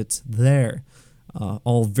have it there.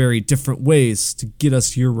 All very different ways to get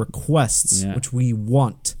us your requests, which we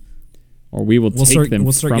want. Or we'll take them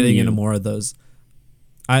We'll start from getting you. into more of those.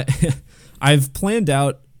 I've planned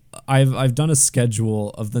out. I've done a schedule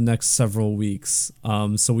of the next several weeks.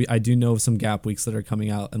 So I do know of some gap weeks that are coming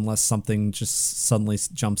out unless something just suddenly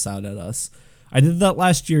jumps out at us. I did that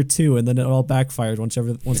last year too, and then it all backfired once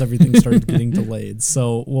everything started getting delayed.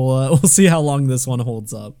 So we'll see how long this one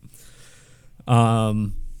holds up.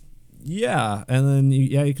 Yeah, and then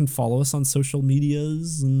you can follow us on social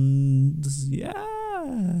medias, and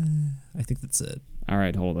I think that's it. All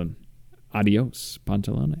right, Holden. Adios,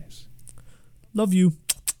 pantalones. Love you.